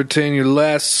want to retain your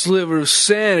last sliver of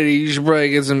sanity, you should probably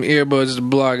get some earbuds to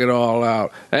block it all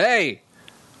out. Hey,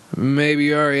 maybe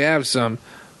you already have some,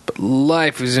 but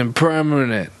life is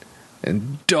impermanent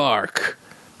and dark.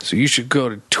 So you should go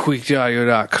to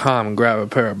tweakedaudio.com and grab a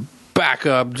pair of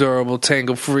backup, durable,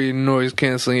 tangle-free,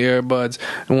 noise-canceling earbuds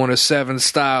in one of 7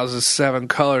 styles and 7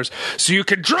 colors, so you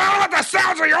can drown out the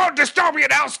sounds of your own dystopian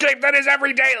hellscape that is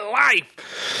everyday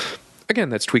life. Again,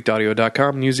 that's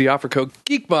tweakedaudio.com, and use the offer code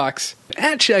GEEKBOX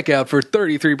at checkout for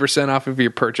 33% off of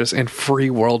your purchase and free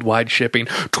worldwide shipping.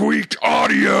 Tweaked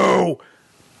Audio!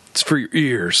 It's for your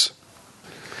ears.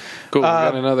 Cool, we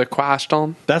got another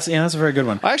question. That's a very good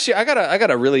one. Actually, I got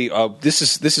a really. This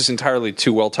is entirely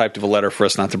too well typed of a letter for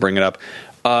us not to bring it up.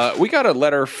 We got a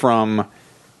letter from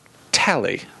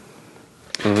Tally,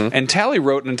 and Tally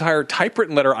wrote an entire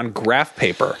typewritten letter on graph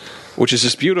paper, which is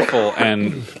just beautiful,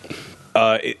 and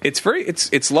it's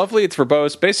lovely. It's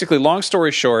verbose. Basically, long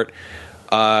story short,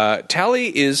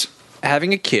 Tally is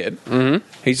having a kid.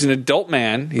 He's an adult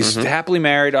man. He's happily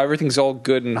married. Everything's all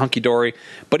good and hunky-dory.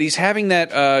 But he's having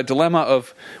that dilemma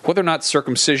of whether or not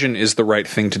circumcision is the right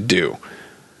thing to do.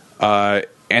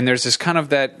 And there's this kind of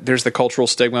there's the cultural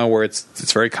stigma where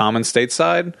it's very common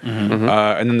stateside.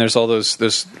 And then there's all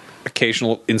those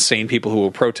occasional insane people who will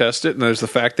protest it. And there's the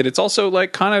fact that it's also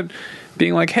like kind of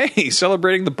being like, hey,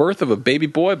 celebrating the birth of a baby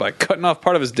boy by cutting off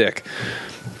part of his dick.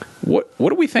 What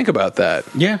do we think about that?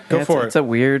 Yeah, go for it. It's a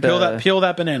weird... Peel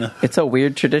that banana. It's a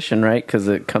weird tradition, right? Because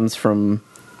it comes from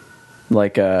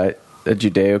like a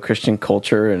Judeo-Christian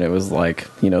culture, and it was like,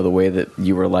 you know, the way that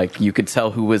you were like, you could tell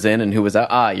who was in and who was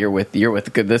out. You're with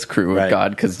this crew of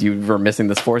God because you were missing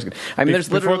this foreskin. I mean,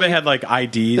 there's literally... Before they had like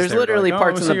IDs. There's literally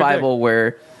parts in the Bible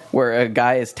where a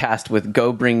guy is tasked with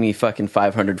go bring me fucking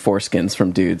 500 foreskins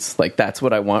from dudes. Like, that's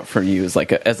what I want from you as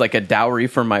like a dowry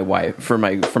for my wife, for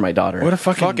my daughter. What a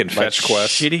fucking fetch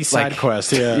quest. Shitty side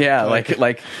quest. Yeah. Yeah,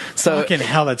 like so. Fucking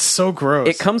hell, that's so gross.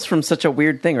 It comes from such a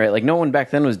weird thing, right? Like, no one back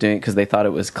then was doing it because they thought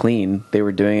it was clean. They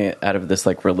were doing it out of this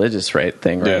like religious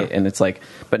thing, right? Yeah. And it's like,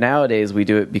 but nowadays we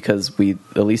do it because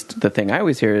at least the thing I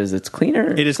always hear is it's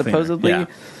cleaner. It is supposedly. cleaner,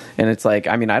 yeah. And it's like,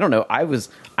 I mean, I don't know. I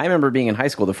remember being in high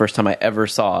school the first time I ever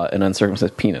saw an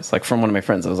uncircumcised penis. Like, from one of my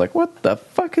friends. I was like, what the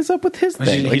fuck is up with his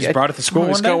thing? He just brought it to school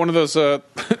He's one got day? one of those.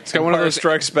 He's got one of those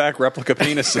Strikes Back replica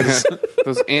penises.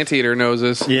 Those anteater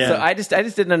noses. Yeah. So I just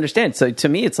didn't understand. So to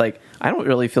me, it's like, I don't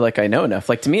really feel like I know enough.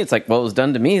 Like, to me, it's like, well, it was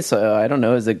done to me, so I don't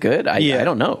know. Is it good? I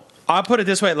don't know. I'll put it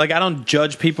this way: like, I don't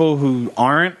judge people who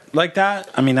aren't like that.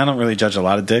 I mean, I don't really judge a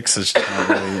lot of dicks. It's just not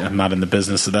really, I'm not in the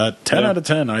business of that. 10 out of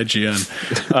 10, IGN.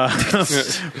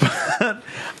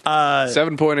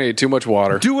 7.8, too much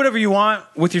water. Do whatever you want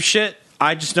with your shit.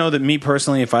 I just know that me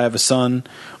personally, if I have a son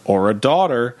or a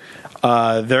daughter,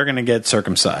 they're going to get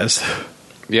circumcised.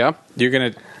 Yeah? You're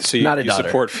gonna Not a you daughter.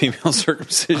 support female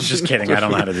circumcision? I'm just kidding. I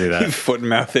don't know how to do that. You foot and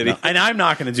mouth idiot. And I'm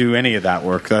not going to do any of that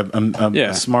work.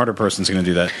 A smarter person's going to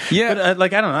do that. Yeah. But,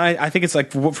 like, I don't know. I think it's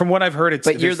like, from what I've heard, it's...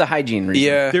 But you're the hygiene reason.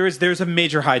 Yeah. There's a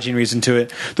major hygiene reason to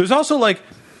it. There's also, like,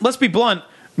 let's be blunt,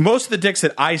 most of the dicks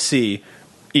that I see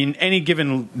in any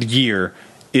given year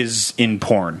is in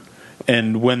porn.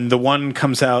 And when the one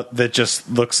comes out that just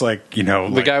looks like,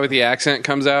 the guy with the accent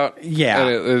comes out. Yeah,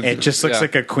 it just looks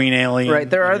like a queen alien. Right.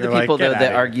 There are the people "Get though outta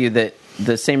that here." argue that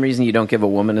the same reason you don't give a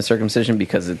woman a circumcision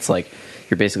because it's like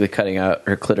you're basically cutting out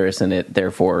her clitoris and it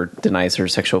therefore denies her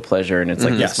sexual pleasure and it's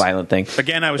like this violent thing.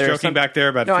 Again, I was joking back there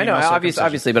about no, I know, female circumcision.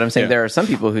 obviously, but I'm saying there are some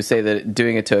people who say that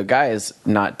doing it to a guy is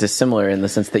not dissimilar in the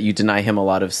sense that you deny him a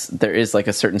lot of. There is like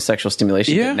a certain sexual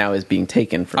stimulation that now is being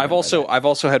taken from. I've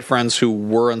also had friends who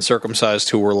were uncircumcised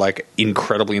who were like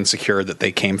incredibly insecure that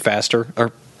they came faster,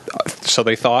 or so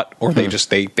they thought, or they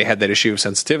had that issue of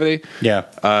sensitivity. Yeah.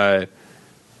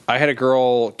 I had a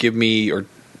girl give me or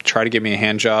try to give me a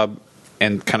hand job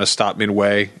and kind of stop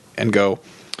midway and go,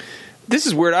 "This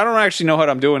is weird. I don't actually know what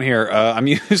I'm doing here. I'm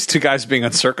used to guys being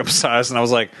uncircumcised." And I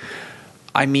was like,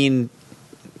 I mean,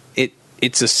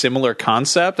 it's a similar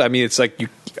concept. I mean, it's like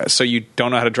you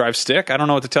don't know how to drive stick. I don't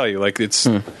know what to tell you. Like it's,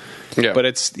 but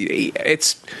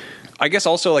it's. I guess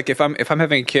also like if I'm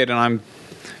having a kid and I'm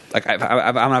like I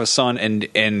have a son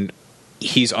and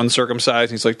he's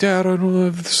uncircumcised and he's like, "Dad, I don't know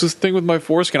if this is a thing with my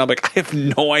foreskin." I'm like, I have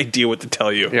no idea what to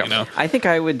tell you. Yeah. You know? I think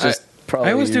I would just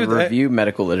probably review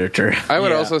medical literature. I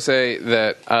would also say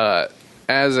that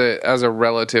as a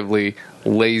relatively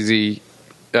lazy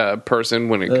person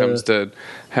when it comes to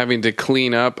having to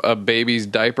clean up a baby's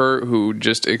diaper who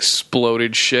just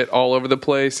exploded shit all over the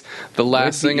place, the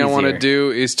last thing I want to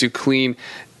do is to clean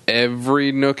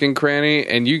every nook and cranny,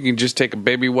 and you can just take a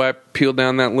baby wipe, peel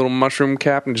down that little mushroom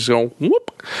cap, and just go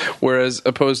whoop. Whereas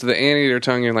opposed to the anteater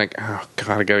tongue, you're like, oh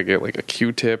god, I gotta get like a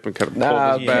Q-tip and kind of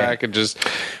pull this back and just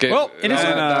get. Well, it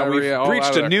is we've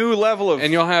reached a new level of,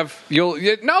 and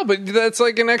but that's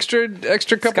like an extra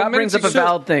couple Scott minutes. brings up a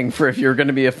valid thing for if you're going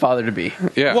to be a father to be.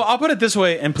 Yeah. Well, I'll put it this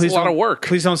way, and please a lot of work.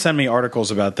 Please don't send me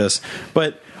articles about this,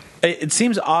 but it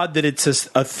seems odd that it's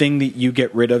a thing that you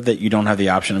get rid of that you don't have the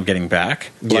option of getting back.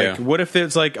 Like, what if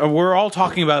it's like we're all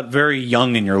talking about very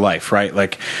young in your life, right?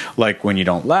 Like when you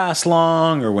don't last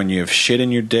long, or when you have shit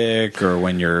in your dick, or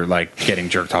when you're like getting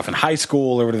jerked off in high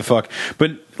school, or whatever the fuck.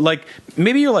 But like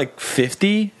maybe you're like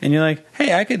 50 and you're like,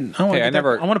 hey, I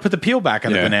want to put the peel back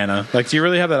on the banana. Like, do you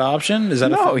really have that option? Is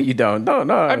that no? You don't. No.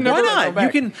 Why not? You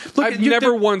can look. I've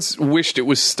never once wished it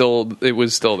was still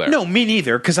there. No, me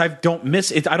neither. Because I don't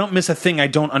miss it. I don't miss a thing I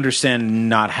don't understand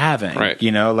not having. Right.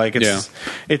 You know, like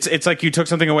it's like you took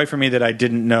something away from me that I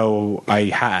didn't know I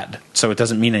had. So it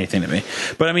doesn't mean anything to me.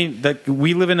 But I mean,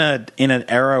 we live in an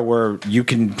era where you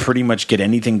can pretty much get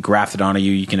anything grafted onto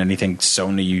you. You can anything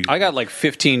sewn to you. I got like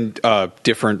 15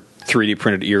 different 3D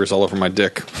printed ears all over my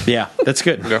dick. Yeah, that's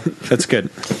good. That's good.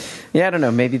 Yeah, I don't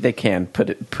know. Maybe they can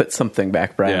put something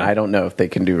back, Brian. Yeah. I don't know if they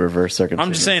can do reverse circumcision.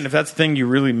 I'm just saying, if that's the thing you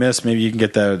really miss, maybe you can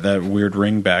get that weird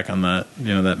ring back on that,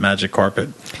 that magic carpet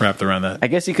wrapped around that. I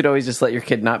guess you could always just let your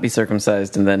kid not be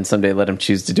circumcised and then someday let him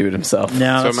choose to do it himself. No,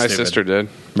 that's that's what my stupid. sister did.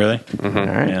 Really? Mm-hmm. All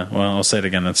right. Yeah. Well, I'll say it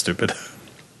again. That's stupid.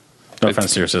 No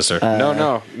offense to your sister.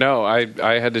 No.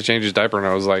 I had to change his diaper, and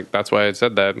I was like, that's why I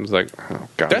said that. And I was like, oh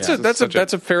god,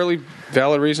 That's a fairly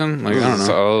valid reason. Like, I don't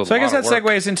know. So I guess that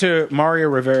segues into Mario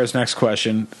Rivera's next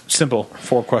question. Simple,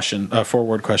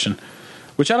 four-word question,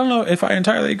 which I don't know if I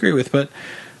entirely agree with, but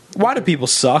why do people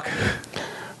suck?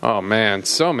 Oh man,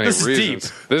 so many This is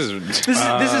reasons. deep. This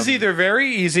This is either very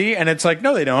easy, and it's like,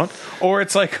 no, they don't, or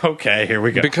it's like, okay, here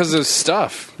we go. because of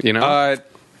stuff, you know.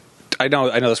 I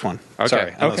know this one. Okay.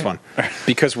 Sorry, I know this one.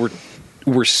 Because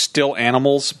we're still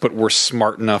animals, but we're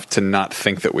smart enough to not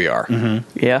think that we are.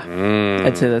 Mm-hmm. Yeah,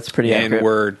 I'd say that's pretty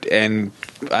accurate. And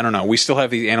I don't know. We still have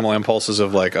these animal impulses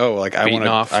of like, I want to beat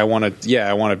off,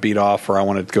 or I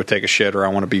want to go take a shit, or I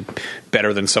want to be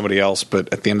better than somebody else.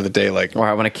 But at the end of the day, like, or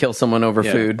I want to kill someone over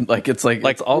food. Like it's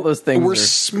all those things. We're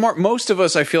smart. Most of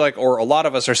us, I feel like, or a lot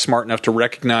of us, are smart enough to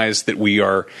recognize that we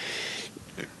are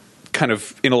kind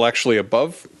of intellectually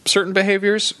above certain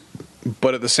behaviors,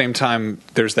 but at the same time,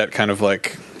 there's that kind of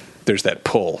like, there's that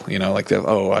pull, like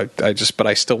but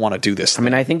I still want to do this thing. I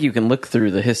mean, I think you can look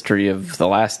through the history of the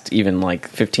last even like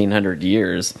 1,500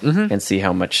 years and see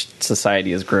how much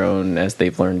society has grown as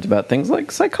they've learned about things like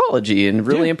psychology and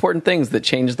really important things that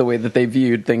changed the way that they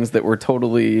viewed things that were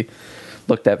totally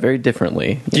looked at very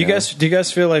differently. Do you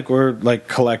guys feel like we're like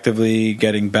collectively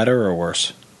getting better or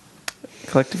worse?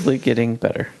 Collectively getting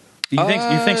better. You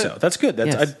think so? That's good.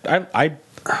 That's yes.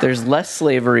 There's less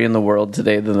slavery in the world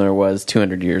today than there was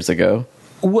 200 years ago.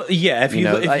 Well, yeah, if you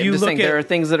I'm if you just look saying at there are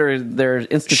things that are there are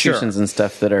institutions Sure. and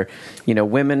stuff that are,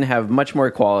 women have much more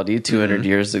equality 200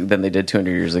 years than they did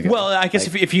 200 years ago. well, I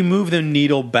guess if you move the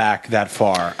needle back that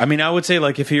far, I mean, I would say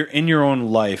like if you're in your own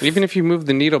life, Even if you move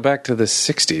the needle back to the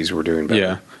 60s, we're doing better.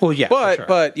 Yeah. well, yeah, for sure.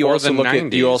 But you Or also the look at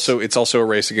 90s. it's also a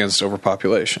race against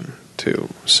overpopulation too.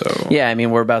 So yeah, I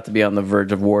mean, we're about to be on the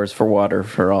verge of wars for water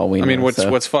for all we know. I mean, so.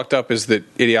 what's fucked up is that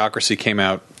Idiocracy came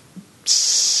out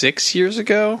 6 years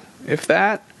ago, if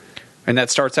that. And that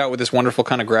starts out with this wonderful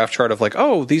kind of graph chart of like,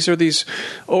 oh, these are these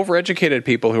overeducated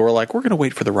people who are like, we're going to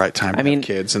wait for the right time to have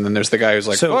kids. And then there's the guy who's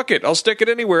like, So- fuck it, I'll stick it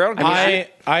anywhere. I don't give a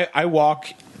shit. I walk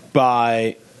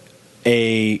by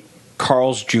a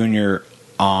Carl's Jr.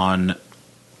 on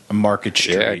Market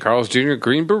Street. Yeah, Carl's Jr.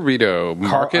 Green Burrito,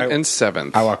 Market and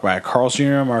 7th. I walk by a Carl's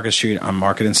Jr. on Market Street on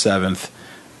Market and 7th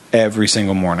every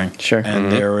single morning. Sure.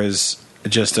 And there is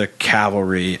just a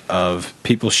cavalry of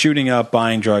people shooting up,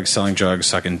 buying drugs, selling drugs,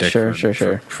 sucking dick Sure, for,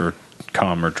 sure. for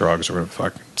cum or drugs or whatever the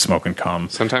fuck, smoking cum.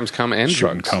 Sometimes come and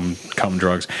Shooting drugs. cum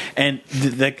drugs. And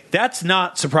that's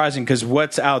not surprising because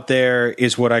what's out there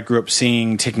is what I grew up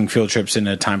seeing taking field trips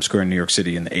into Times Square in New York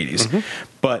City in the 80s.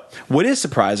 But what is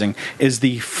surprising is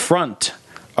the front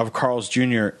of Carl's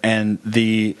Jr. and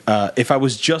the if I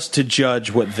was just to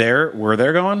judge where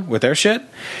they're going with their shit,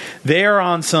 they are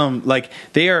on some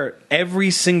they are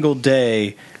every single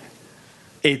day.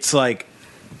 It's like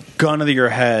gun to your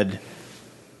head.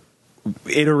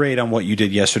 Iterate on what you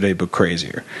did yesterday, but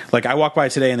crazier. Like I walked by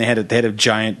today and they had a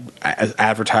giant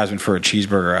advertisement for a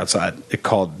cheeseburger outside. It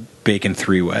called Bacon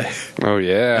 3-Way. Oh,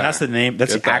 yeah. And that's the name.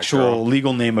 That's Get the that, actual girl.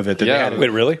 legal name of it. That Yeah. they had.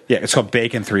 Wait, really? Yeah, it's called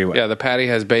Bacon 3-Way. Yeah, the patty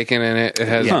has bacon in it. It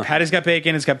has Yeah, patty's got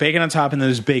bacon. It's got bacon on top, and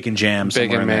there's bacon jam. bacon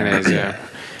somewhere in there. mayonnaise, yeah.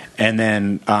 And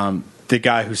then the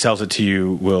guy who sells it to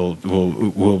you will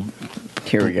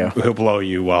Here we go. he'll blow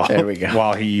you There we go.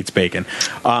 while he eats bacon.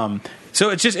 So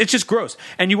it's just gross.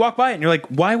 And you walk by it and you're like,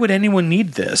 why would anyone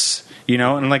need this?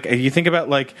 And like you think about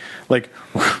like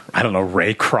I don't know,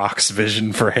 Ray Kroc's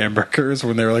vision for hamburgers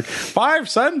when they were like 5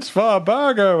 cents for a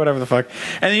burger, whatever the fuck.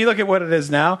 And then you look at what it is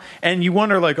now and you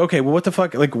wonder like, okay, well what the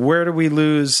fuck, like where do we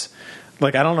lose?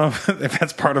 Like, I don't know if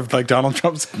that's part of like Donald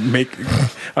Trump's make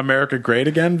America great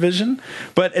again vision,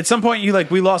 but at some point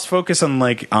we lost focus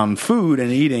on food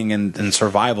and eating and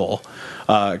survival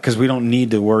because we don't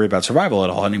need to worry about survival at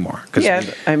all anymore. Yeah,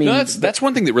 I mean, No, that's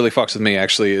one thing that really fucks with me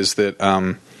actually is that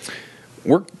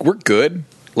we're good.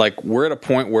 Like we're at a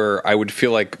point where I would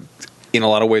feel like in a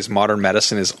lot of ways modern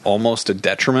medicine is almost a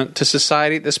detriment to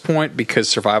society at this point because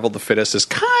survival of the fittest is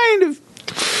kind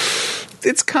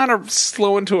of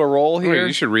slow into a roll here. Well,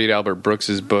 you should read Albert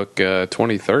Brooks's book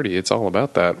 2030. It's all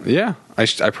about that. Yeah, I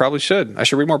probably should. I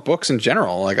should read more books in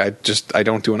general. Like I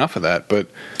don't do enough of that. But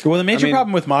well, the major I mean-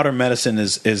 problem with modern medicine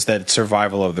is that it's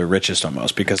survival of the richest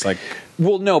almost because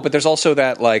well, no, but there's also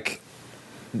that like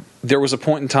there was a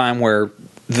point in time where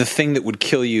the thing that would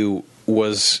kill you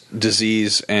was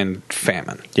disease and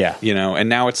famine. Yeah. And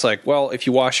now it's like, well, if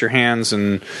you wash your hands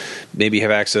and maybe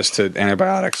have access to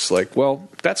antibiotics, like, well,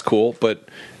 that's cool. But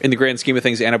in the grand scheme of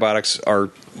things, antibiotics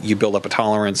you build up a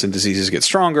tolerance and diseases get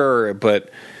stronger. But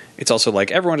it's also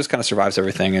like everyone just kind of survives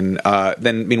everything. And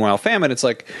then meanwhile, famine, it's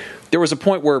like there was a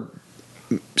point where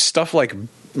stuff like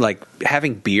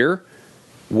having beer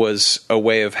was a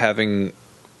way of having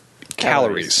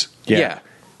calories. Yeah.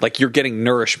 Like you're getting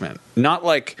nourishment. Not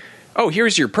like, oh,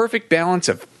 here's your perfect balance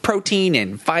of protein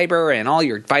and fiber and all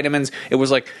your vitamins. It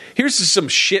was like, here's some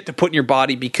shit to put in your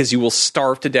body because you will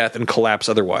starve to death and collapse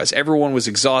otherwise. Everyone was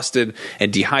exhausted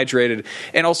and dehydrated.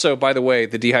 And also, by the way,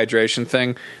 the dehydration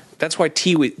thing, that's why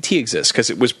tea exists, because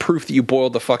it was proof that you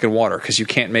boiled the fucking water because you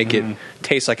can't make it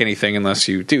taste like anything unless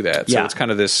you do that. So Yeah. it's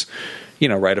kind of this,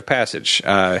 rite of passage.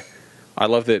 I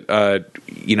love that,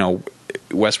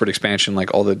 westward expansion,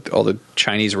 like all the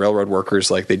Chinese railroad workers,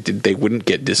 like they wouldn't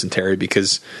get dysentery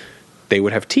because they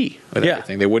would have tea with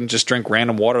everything. They wouldn't just drink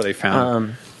random water they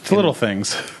found. it's little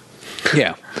things.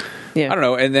 Yeah. Yeah. I don't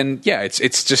know. And then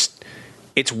it's just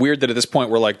it's weird that at this point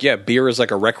we're like, yeah, beer is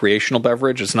like a recreational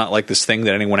beverage. It's not like this thing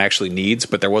that anyone actually needs.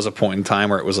 But there was a point in time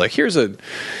where it was like, here's a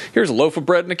loaf of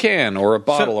bread in a can or a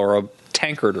bottle or a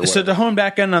tankard or whatever. So to hone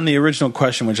back in on the original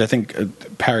question, which I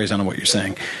think parries on what you're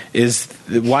saying, is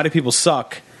why do people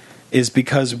suck? Is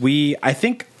because I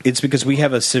think it's because we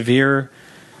have a severe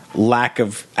lack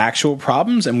of actual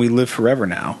problems and we live forever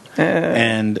now.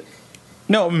 And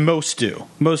no, most do.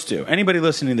 Anybody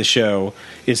listening to the show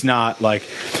is not like,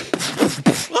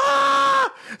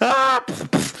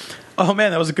 oh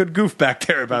man, that was a good goof back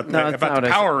there about No, it's the not.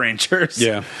 Power Rangers.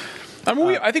 yeah. I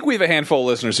mean, I think we have a handful of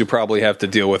listeners who probably have to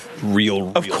deal with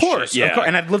real Of course, shit. Yeah.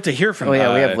 and I'd love to hear from Oh them.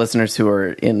 yeah, we have listeners who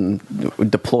are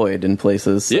deployed in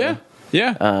places. So. Yeah.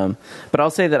 Yeah. But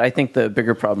I'll say that I think the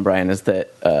bigger problem, Brian, is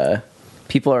that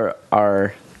people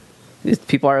are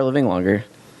living longer,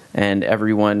 and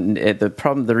everyone.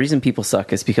 The reason people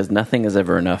suck is because nothing is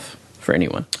ever enough for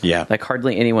anyone. Yeah. Like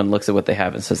hardly anyone looks at what they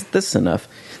have and says, "This is enough."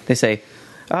 They say,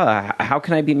 how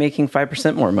can I be making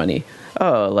 5% more money?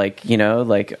 Oh,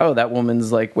 that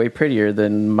woman's like way prettier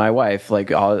than my wife.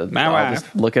 Like, I'll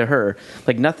just look at her.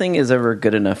 Like, nothing is ever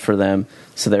good enough for them.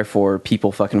 So therefore,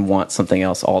 people fucking want something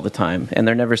else all the time, and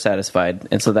they're never satisfied.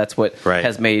 And so that's what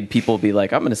has made people be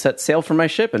like, I'm going to set sail for my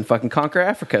ship and fucking conquer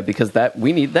Africa because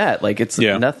we need that. Like,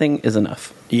 nothing is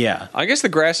enough. Yeah. I guess the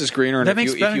grass is greener. And That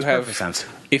makes perfect sense.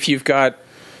 If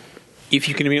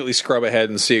you can immediately scrub ahead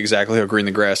and see exactly how green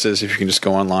the grass is, if you can just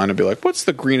go online and be like, what's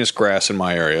the greenest grass in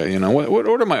my area? You know, what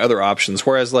are my other options?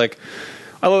 Whereas, like,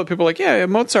 I love that people are like, yeah,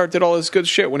 Mozart did all this good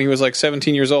shit when he was like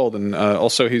 17 years old, and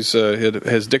also his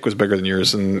dick was bigger than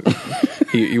yours, and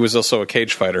he was also a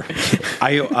cage fighter.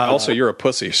 Also, you're a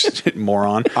pussy,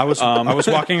 moron. I was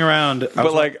walking around, I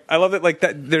love it like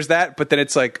that. There's that, but then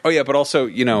it's like, oh yeah, but also,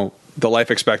 you know, the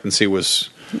life expectancy was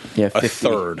 50, a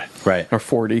third, right, or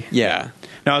 40. Yeah.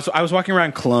 No, I was walking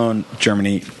around Cologne,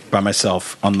 Germany, by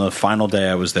myself on the final day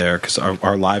I was there because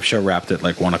our live show wrapped at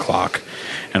like 1:00,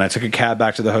 and I took a cab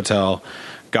back to the hotel,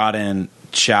 got in,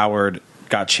 showered,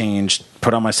 got changed,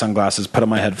 put on my sunglasses, put on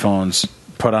my headphones,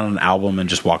 put on an album, and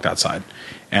just walked outside.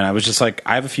 And I was just like,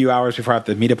 I have a few hours before I have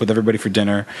to meet up with everybody for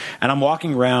dinner, and I'm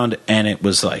walking around, and it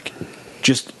was like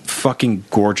just fucking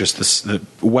gorgeous. The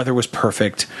weather was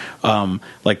perfect.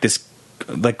 Like this.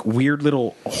 Like weird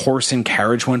little horse and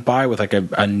carriage went by with like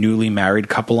a newly married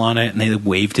couple on it, and they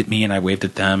waved at me and I waved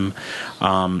at them.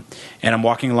 And I'm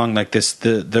walking along like this,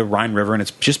 the Rhine River, and it's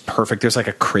just perfect. There's like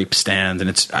a crepe stand, and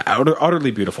it's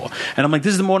utterly beautiful. And I'm like,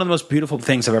 this is one of the most beautiful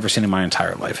things I've ever seen in my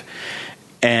entire life.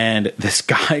 And this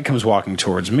guy comes walking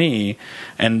towards me,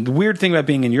 and the weird thing about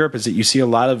being in Europe is that you see a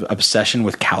lot of obsession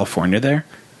with California there.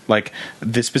 Like,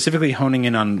 specifically honing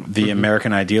in on the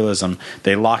American idealism,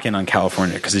 they lock in on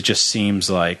California because it just seems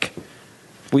like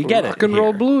we get rock and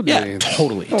roll blue days. Yeah,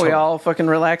 totally. We all fucking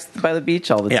relax by the beach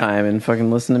all the time and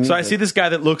fucking listen to music. So I see this guy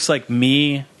that looks like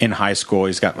me in high school.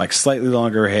 He's got like slightly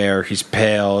longer hair. He's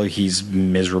pale. He's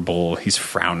miserable. He's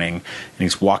frowning. And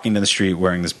he's walking down the street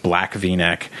wearing this black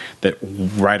V-neck that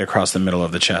right across the middle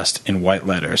of the chest in white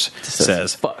letters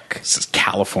says fuck. It says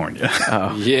California.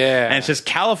 Oh. Yeah. And it says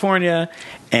California,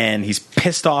 and he's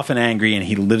pissed off and angry, and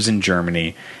he lives in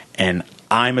Germany. And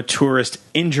I'm a tourist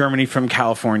in Germany from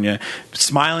California,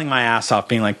 smiling my ass off,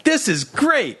 being like, this is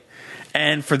great.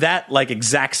 And for that like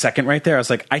exact second right there, I was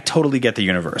like, I totally get the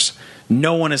universe.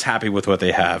 No one is happy with what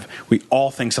they have. We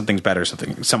all think something's better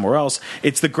somewhere else.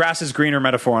 It's the grass is greener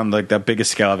metaphor on like the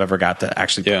biggest scale I've ever got to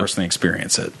actually personally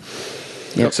experience it.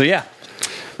 Yep. So yeah.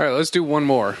 All right, let's do one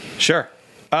more. Sure.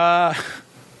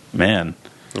 Man.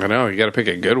 I know, you got to pick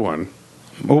a good one.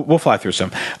 We'll fly through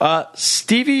some.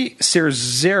 Stevie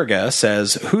Serzerga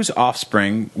says, whose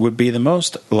offspring would be the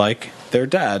most like their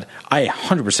dad? I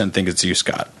 100% think it's you,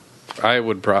 Scott. I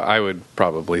would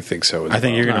probably think so. I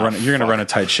think you're gonna run a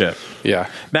tight ship.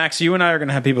 Yeah, Max, you and I are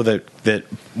gonna have people that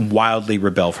wildly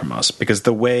rebel from us because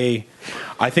the way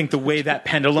that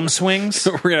pendulum swings,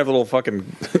 We're gonna have a little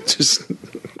fucking just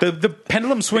the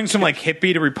pendulum swings from like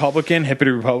hippie to Republican,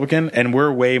 and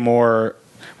we're way more.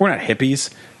 We're not hippies.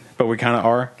 But we kind of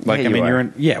are. Like, Yeah, I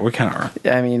mean, you are. we kind of are.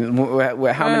 I mean,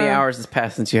 how many hours has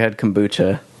passed since you had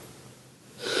kombucha?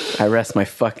 I rest my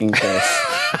fucking case.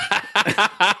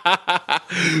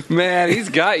 man, he's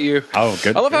got you. Oh,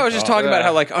 good. I love how I was just talking about yeah.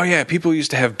 how like, oh yeah, people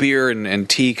used to have beer and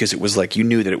tea because it was like you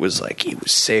knew that it was like it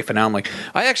was safe, and now I'm like,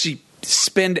 I actually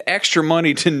spend extra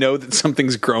money to know that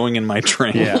something's growing in my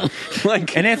drain. Yeah.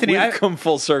 Like, And Anthony, we've come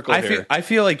full circle here. I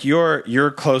feel like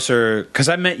you're closer because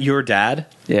I met your dad.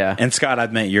 Yeah. And Scott,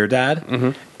 I've met your dad.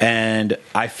 Mm-hmm. And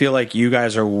I feel like you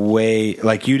guys are way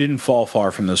like you didn't fall far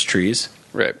from those trees.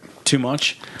 Right. Too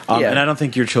much. Yeah. And I don't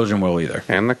think your children will either.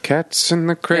 And the cats in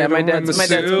the cradle. Yeah, and the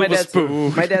silver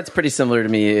spoon. my dad's pretty similar to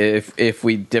me. If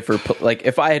we differ, like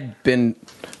if I had been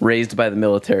raised by the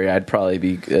military, I'd probably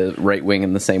be right wing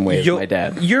in the same way as my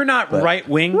dad. You're not right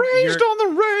wing. Raised on the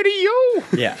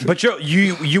radio. Yeah, but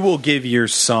you will give your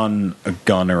son a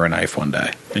gun or a knife one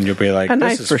day, and you'll be like, A this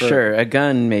knife is for sure. A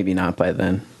gun, maybe not by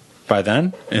then. By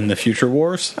then, in the future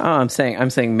wars. Oh, I'm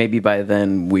saying maybe by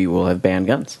then we will have banned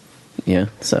guns. Yeah.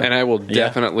 So And I will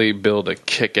definitely build a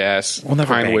kick-ass We'll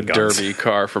never ban Pinewood guns. Derby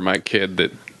car for my kid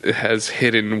that has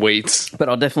hidden weights. But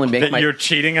I'll definitely make That you're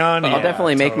cheating on? I'll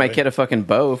definitely make my totally. kid a fucking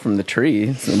bow from the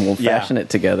trees, and we'll fashion it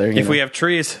together. If we have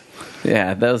trees.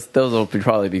 yeah, those will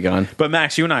probably be gone. But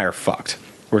Max, you and I are fucked.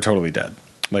 We're totally dead.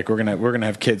 Like we're gonna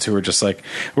have kids who are just like,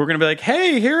 we're gonna be like,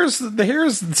 hey, here's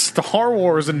Star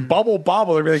Wars and Bubble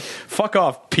Bobble. They're gonna be like, fuck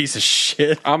off, piece of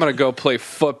shit. I'm gonna go play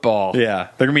football. Yeah,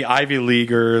 they're gonna be Ivy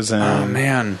Leaguers and Oh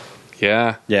man.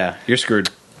 Yeah. yeah, you're screwed.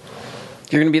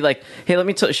 You're going to be like, hey, let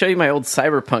me show you my old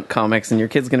cyberpunk comics, and your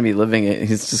kid's going to be living it.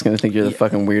 He's just going to think you're the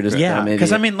fucking weirdest Yeah, dumb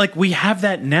because idiot. I mean, like we have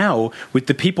that now with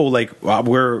the people like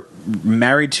we're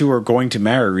married to or going to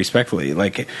marry, respectfully.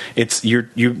 Like it's you.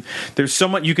 There's so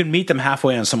much you can meet them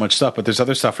halfway on so much stuff, but there's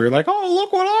other stuff where you're like, oh,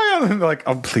 look what I am. And they're like,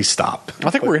 oh, please stop.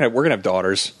 I think we're gonna have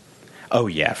daughters. Oh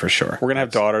yeah, for sure. We're gonna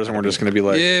have daughters, and we're just gonna be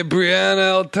like, Yeah, Brian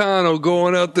Altano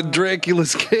going out to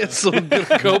Dracula's castle and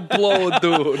gonna go blow a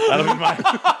dude. That'll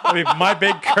be my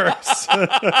big curse.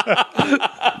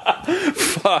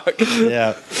 fuck.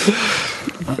 Yeah.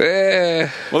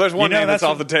 Well, there's one You know, name that's that's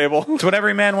off the table. It's what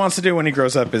every man wants to do when he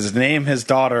grows up is name his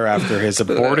daughter after his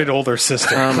aborted older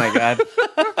sister. oh, my God.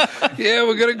 Yeah,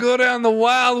 we're gonna go down to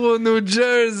Wildwood, New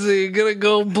Jersey. Gonna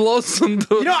go blow some dude.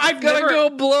 You know, I've gonna never- go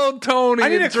blow Tony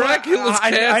in Dracula's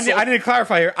castle. I need to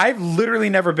clarify here. I've literally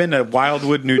never been to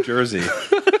Wildwood, New Jersey.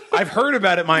 I've heard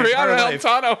about it my entire Brian life.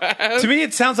 Altano has. To me,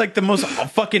 it sounds like the most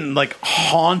fucking like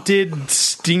haunted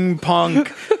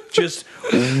steampunk, just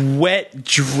wet,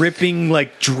 dripping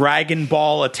like Dragon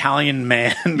Ball Italian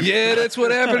man. Yeah, that's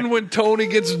what happened when Tony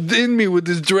gets in me with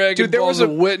his Dragon Dude, there Balls was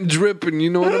a- wet and dripping. You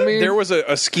know what I mean? There was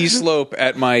a ski slope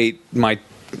at my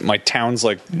town's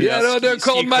like no, they're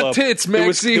ski called my club. tits,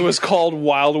 Maxie. It was called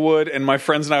Wildwood, and my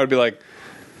friends and I would be like,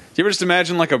 you ever just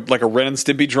imagine like a Ren and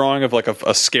Stimpy drawing of like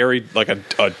a scary like a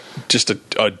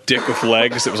dick with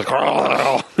legs that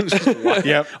was like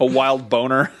Yep. a wild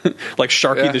boner like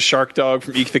Sharky Yeah. the shark dog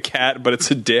from Eek the Cat, but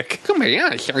it's a dick. Come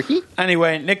here, Sharky.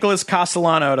 Anyway, Nicholas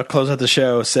Castellano, to close out the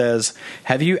show, says,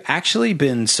 have you actually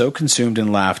been so consumed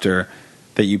in laughter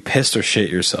that you pissed or shit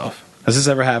yourself? Has this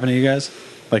ever happened to you guys?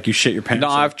 Like you shit your pants? No,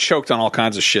 I've choked on all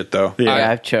kinds of shit though.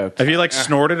 Yeah, I've choked. Have you like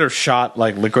snorted or shot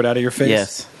like liquid out of your face?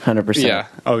 Yes, 100%. Yeah.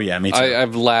 Oh yeah, me too.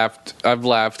 I've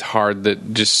laughed hard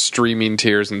that just streaming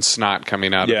tears and snot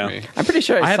coming out Yeah. of me. I'm pretty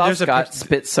sure I saw there's a Scott pic-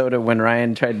 spit soda when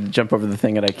Ryan tried to jump over the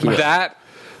thing at IKEA. That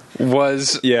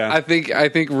was Yeah. I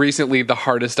think recently the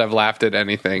hardest I've laughed at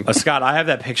anything. Scott, I have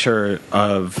that picture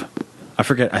of, I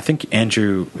forget, I think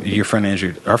Andrew, our friend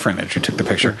Andrew took the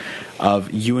picture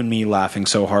of you and me laughing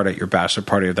so hard at your bachelor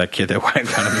party of that kid that went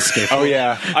down on the skateboard. Oh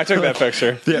yeah, I took that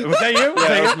picture. Yeah, was that you? Was Yeah,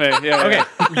 that was me. Yeah,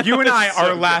 Okay, you and I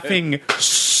are laughing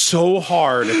so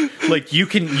hard, like you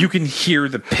can hear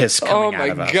the piss coming Oh out my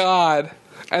of us. god.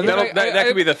 And then That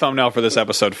could be the thumbnail for this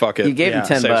episode. Fuck it. You gave Yeah.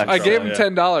 him $10. Save some I gave him Yeah.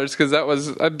 $10 because that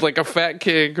was like a fat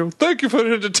kid. Go, thank you for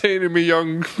entertaining me,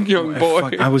 young boy.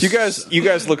 Fuck, I was You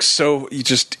guys look so.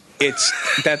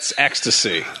 That's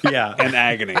ecstasy. Yeah. And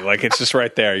agony. Like it's just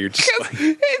right there. You're just like,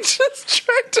 He just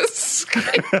tried to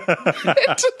skate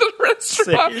into the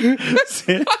restaurant.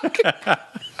 See?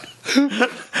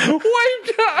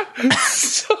 Wiped out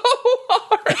so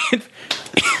hard.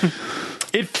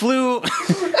 It flew.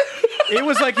 It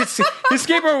was like his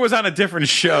skateboard was on a different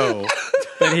show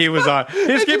than he was on.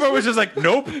 His skateboard was just like,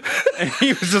 nope. And he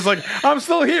was just like, I'm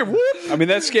still here. Whoop. I mean,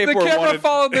 that The skateboard camera wanted.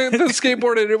 followed the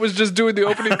skateboard and it was just doing the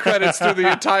opening credits through the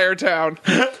entire town.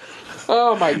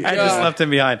 Oh my god! I just left him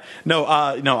behind. No,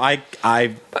 I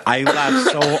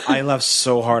laughed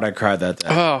so hard I cried that day.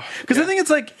 Oh, Because I think it's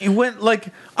like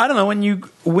I don't know,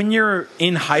 when you're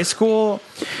in high school,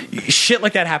 shit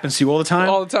like that happens to you all the time.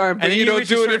 all the time, but And then you don't reach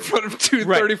do a it in certain- front of two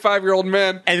Right. 35-year-old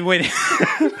men. And when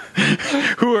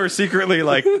who are secretly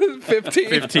like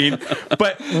 15.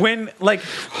 but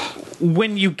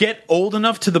when you get old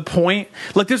enough to the point,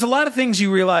 like there's a lot of things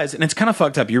you realize, and it's kind of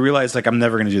fucked up. You realize like I'm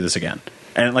never going to do this again,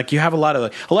 and like you have a lot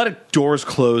of doors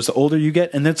closed the older you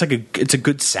get, and it's like it's a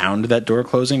good sound, that door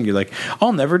closing. You're like,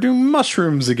 I'll never do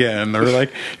mushrooms again, or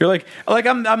like you're like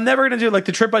I'm never going to do like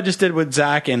the trip I just did with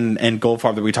Zach and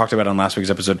Goldfarb that we talked about on last week's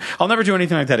episode. I'll never do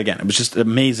anything like that again. It was just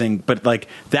amazing, but like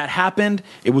that happened.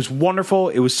 It was wonderful.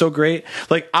 It was so great.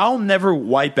 Like I'll never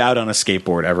wipe out on a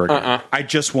skateboard ever again. I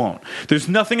just won't. There's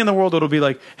nothing in the world that'll be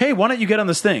like, hey, why don't you get on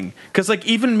this thing? Because like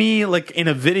even me like in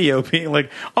a video being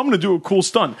like, I'm gonna do a cool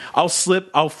stunt. I'll slip.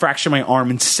 I'll fracture my arm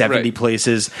in 70 Right.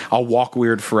 places. I'll walk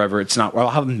weird forever. It's not. I'll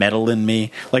have metal in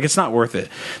me. Like it's not worth it.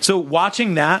 So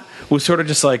watching that was sort of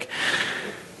just like.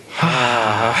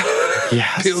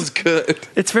 Yes. Feels good.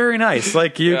 It's very nice.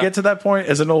 Like you Yeah. get to that point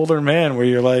as an older man where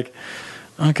you're like,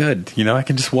 oh, good. You know, I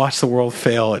can just watch the world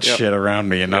fail at Yep. shit around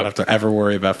me and not Yep. have to ever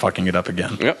worry about fucking it up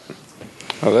again. Yep.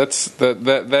 Oh,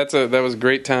 that was a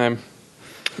great time.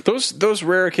 Those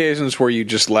rare occasions where you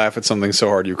just laugh at something so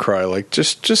hard you cry, like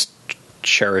just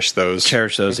cherish those.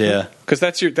 Cherish those, yeah. Because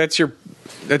that's your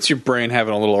brain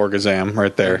having a little orgasm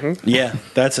right there. Mm-hmm. Yeah,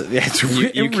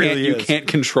 You can't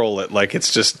control it. Like,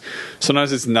 it's just,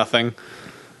 sometimes it's nothing.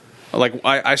 Like,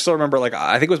 I still remember, like,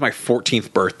 I think it was my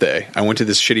 14th birthday. I went to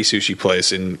this shitty sushi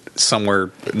place in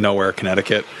somewhere nowhere,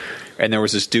 Connecticut, and there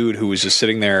was this dude who was just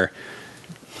sitting there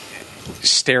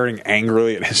staring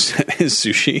angrily at his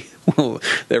sushi while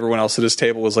everyone else at his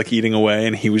table was like eating away,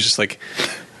 and he looked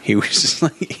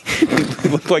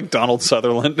like Donald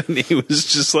Sutherland, and he was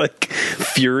just like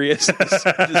furious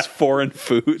at this foreign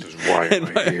food. Why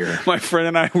am I here? My friend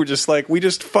and I were just like, we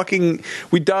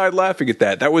died laughing at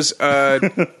that. That was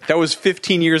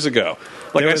 15 years ago.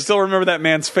 Like, I still remember that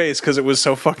man's face because it was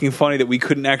so fucking funny that we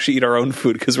couldn't actually eat our own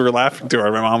food because we were laughing to her.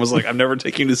 My mom was like, "I'm never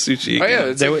taking you to sushi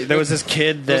again." Oh, yeah, There was this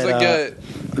kid that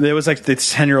there was like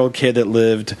this 10-year-old kid that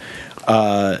lived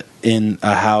in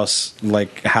a house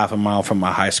like half a mile from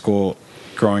my high school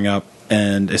growing up,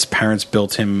 and his parents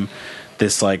built him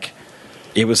this, like,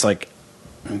 it was like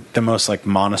the most like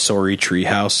Montessori tree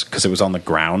house because it was on the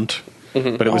ground.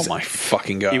 Mm-hmm. But it was, oh my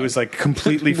fucking god! It was like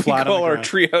completely flat. We call on the our ground.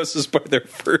 tree houses by their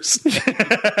first So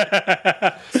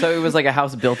it was like a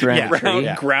house built around a tree.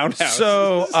 ground house.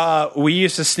 So we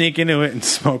used to sneak into it and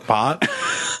smoke pot,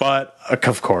 but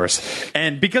of course,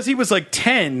 and because he was like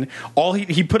 10, all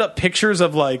he put up pictures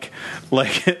of like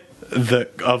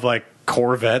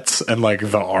Corvettes and like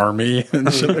the army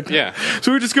and shit like that. Yeah.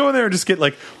 So we would just go in there and just get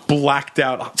like blacked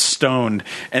out, stoned,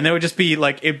 and then would just be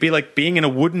like, it'd be like being in a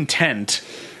wooden tent.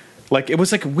 Like, it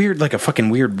was like weird, like a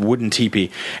fucking weird wooden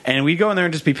teepee. And we'd go in there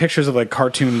and just be pictures of like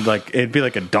cartoon, like it'd be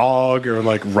like a dog or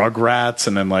like Rugrats,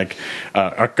 and then like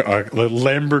a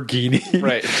Lamborghini.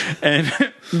 Right. And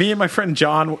me and my friend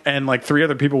John and like 3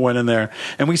 other people went in there,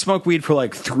 and we smoked weed for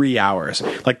like 3 hours.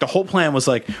 Like, the whole plan was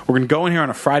like, we're going to go in here on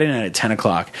a Friday night at 10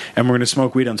 o'clock, and we're going to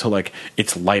smoke weed until like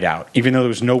it's light out, even though there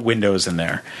was no windows in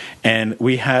there. And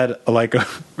we had like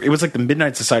it was like the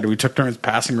Midnight Society. We took turns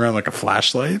passing around like a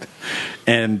flashlight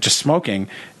and just smoking.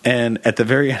 And at the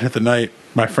very end of the night,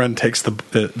 my friend takes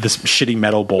this shitty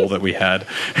metal bowl that we had,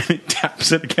 and he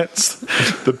taps it against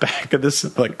the back of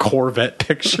this like Corvette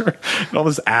picture, and all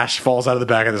this ash falls out of the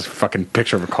back of this fucking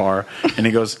picture of a car. And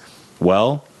he goes,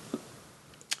 "Well,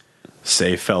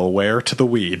 say farewell to the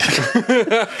weed."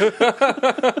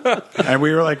 And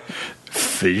we were like,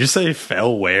 "Did you say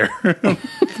farewell?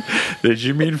 Did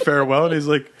you mean farewell?" And he's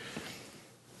like,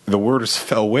 "The word is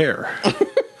farewell."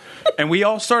 And we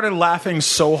all started laughing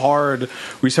so hard,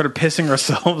 we started pissing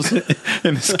ourselves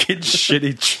in this kid's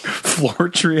shitty floor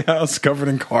tree house covered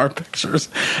in car pictures,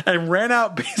 and ran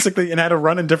out basically and had to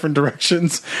run in different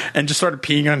directions and just started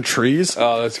peeing on trees.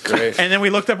 Oh, that's great. And then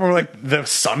we looked up and we're like, the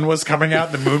sun was coming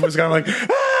out, the moon was going like,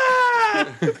 ah!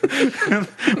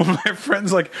 One of my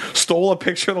friends like stole a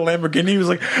picture of the Lamborghini. He was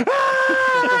like,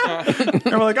 ah! And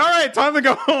we're like, all right, time to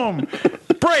go home.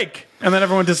 Break. And then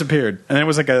everyone disappeared. And it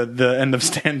was like the end of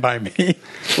Stand By Me.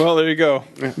 Well, there you go.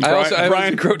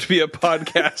 Brian grew up to be a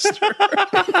podcaster.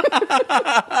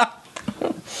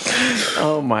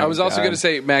 Oh my! I was also going to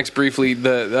say, Max, briefly,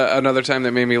 the another time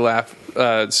that made me laugh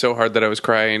so hard that I was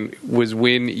crying was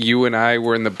when you and I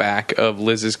were in the back of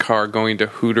Liz's car going to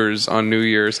Hooters on New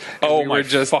Year's. And Oh we my were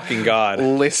just fucking god!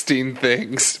 listing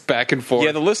things back and forth.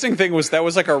 Yeah, the listing thing was that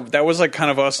was like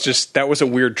kind of us. Just that was a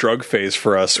weird drug phase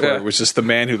for us, where it was just the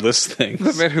man who lists things.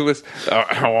 The man who lists.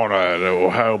 I want an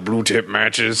Ohio blue tip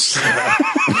matches.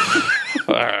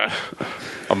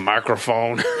 A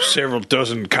microphone. Several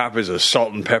dozen copies of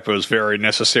Salt and Pepper is very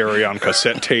necessary on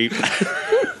cassette tape.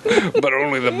 But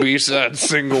only the B-side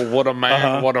single, What a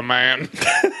Man, What a Man.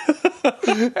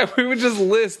 And we would just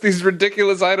list these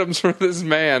ridiculous items for this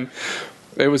man.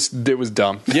 It was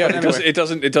dumb. Yeah, because it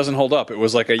doesn't hold up. It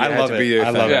was like you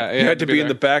had to be in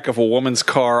the back of a woman's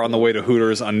car on the way to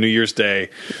Hooters on New Year's Day,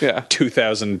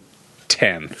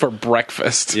 2010 for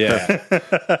breakfast. Yeah.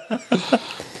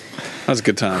 That was a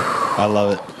good time. I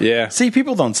love it. Yeah. See,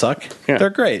 people don't suck. Yeah. They're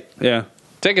great. Yeah.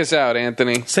 Take us out,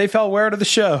 Anthony. Say farewell to the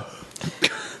show.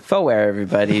 Forware,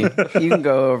 everybody. You can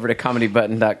go over to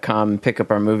comedybutton.com and pick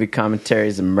up our movie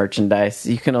commentaries and merchandise.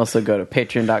 You can also go to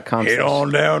patreon.com. Head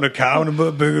on down to Comedy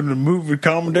Button, the movie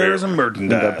commentaries and You can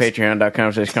go merchandise. to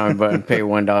patreon.com/comedybutton, pay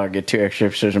 $1, get 2 extra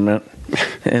episodes a month.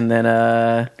 And then,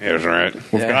 That's right.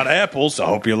 We've got apples. I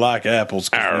hope you like apples.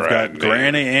 'Cause All we've right, got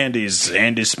Granny Andy's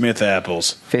Andy Smith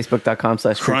apples.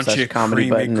 Facebook.com/comedy creamy,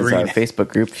 button is our green. Facebook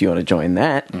group if you want to join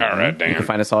that. All right, You can Dan.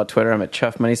 find us all at Twitter. I'm at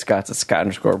Chuff Money. Scott's at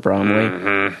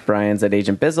Scott_Bromley. Brian's at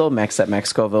Agent Bizzle, Max at Max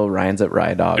Scoville, Ryan's at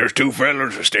Rydog. There's two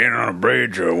fellas standing on a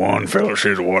bridge. One fella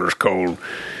says the water's cold.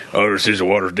 Other says the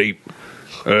water's deep.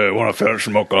 One of the fellas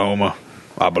from Oklahoma,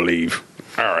 I believe.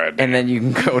 All right. And then you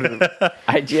can go to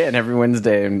IGN every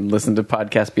Wednesday and listen to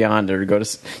Podcast Beyond, or go to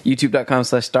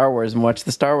youtube.com/Star Wars and watch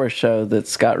the Star Wars show that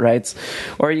Scott writes.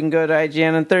 Or you can go to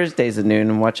IGN on Thursdays at noon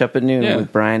and watch Up at Noon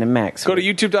with Brian and Max. Go to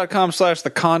youtube.com/The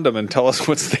Condom and tell us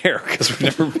what's there, because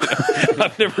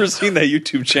I've never seen that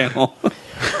YouTube channel. All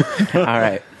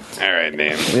right. All right,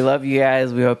 man. We love you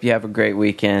guys. We hope you have a great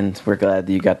weekend. We're glad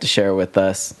that you got to share with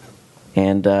us.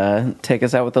 And take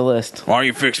us out with the list. Why don't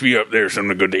you fix me up there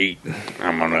something good to eat?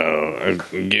 I'm gonna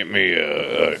get me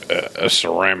a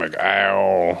ceramic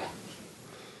owl,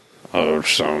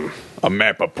 a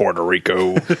map of Puerto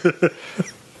Rico,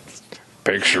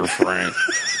 picture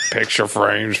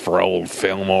frames for old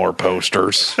Fillmore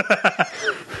posters,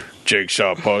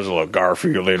 jigsaw puzzle of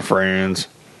Garfield and Friends.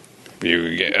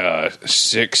 You get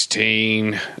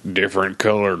 16 different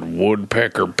colored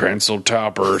woodpecker pencil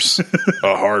toppers,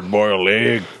 a hard-boiled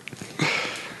egg,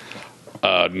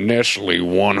 a Nestle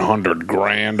 100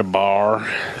 grand bar,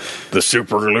 the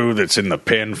super glue that's in the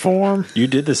pen form. You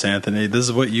did this, Anthony. This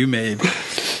is what you made.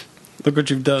 Look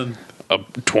what you've done. A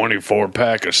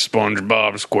 24-pack of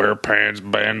SpongeBob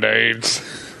SquarePants Band-Aids,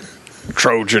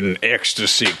 Trojan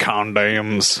Ecstasy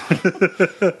condoms.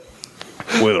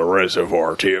 With a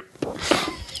reservoir tip.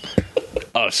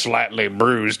 A slightly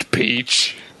bruised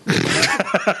peach.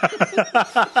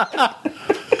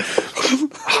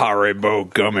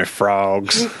 Haribo gummy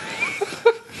frogs.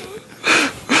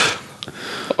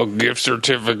 A gift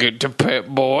certificate to Pep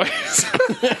Boys.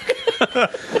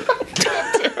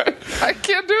 I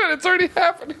can't do it. It's already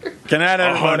happening. Good night,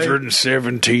 everybody.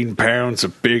 117 pounds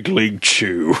of Big League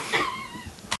Chew.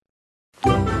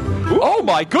 Oh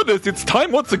my goodness, it's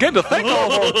time once again to thank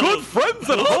all of our good friends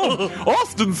at home.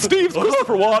 Austin, Steve,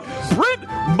 Christopher Watt, Brent,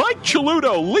 Mike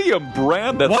Chaluto, Liam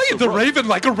Brand. Why is the Raven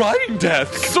like a writing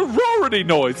desk? Sorority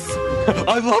Noise.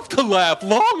 I love to laugh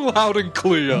long, loud, and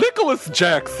clear. Nicholas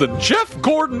Jackson, Jeff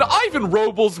Gordon, Ivan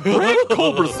Robles, Brad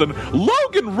Culberson,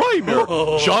 Logan Raymer,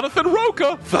 Jonathan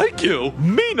Roca. Thank you.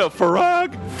 Mina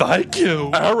Farag. Thank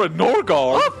you. Aaron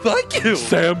Norgard. Oh, thank you.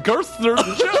 Sam Gerstner.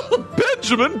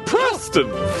 Benjamin Preston.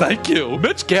 Thank you.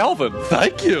 Mitch Galvin.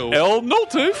 Thank you. El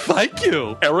Nolte. Thank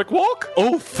you. Eric Walk.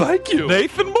 Oh, thank you.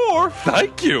 Nathan Moore.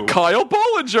 Thank you. Kyle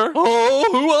Bollinger. Oh,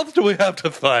 who else do we have to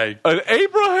thank? And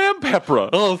Abraham Pepra.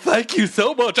 Oh, thank you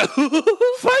so much.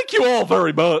 Thank you all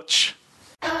very much.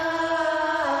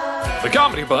 The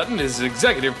Comedy Button is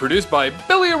executive produced by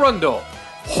Billy Arundel,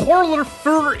 Horler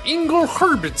Ingel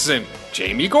Herbertson,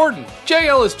 Jamie Gordon, J.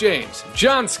 Ellis James,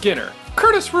 John Skinner,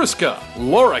 Curtis Ruska,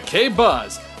 Laura K.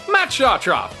 Buzz, Matt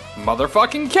Shawtroff,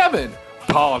 Motherfucking Kevin,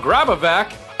 Paul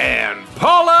Grabovac, and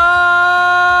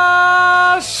Paula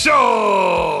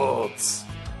Schultz.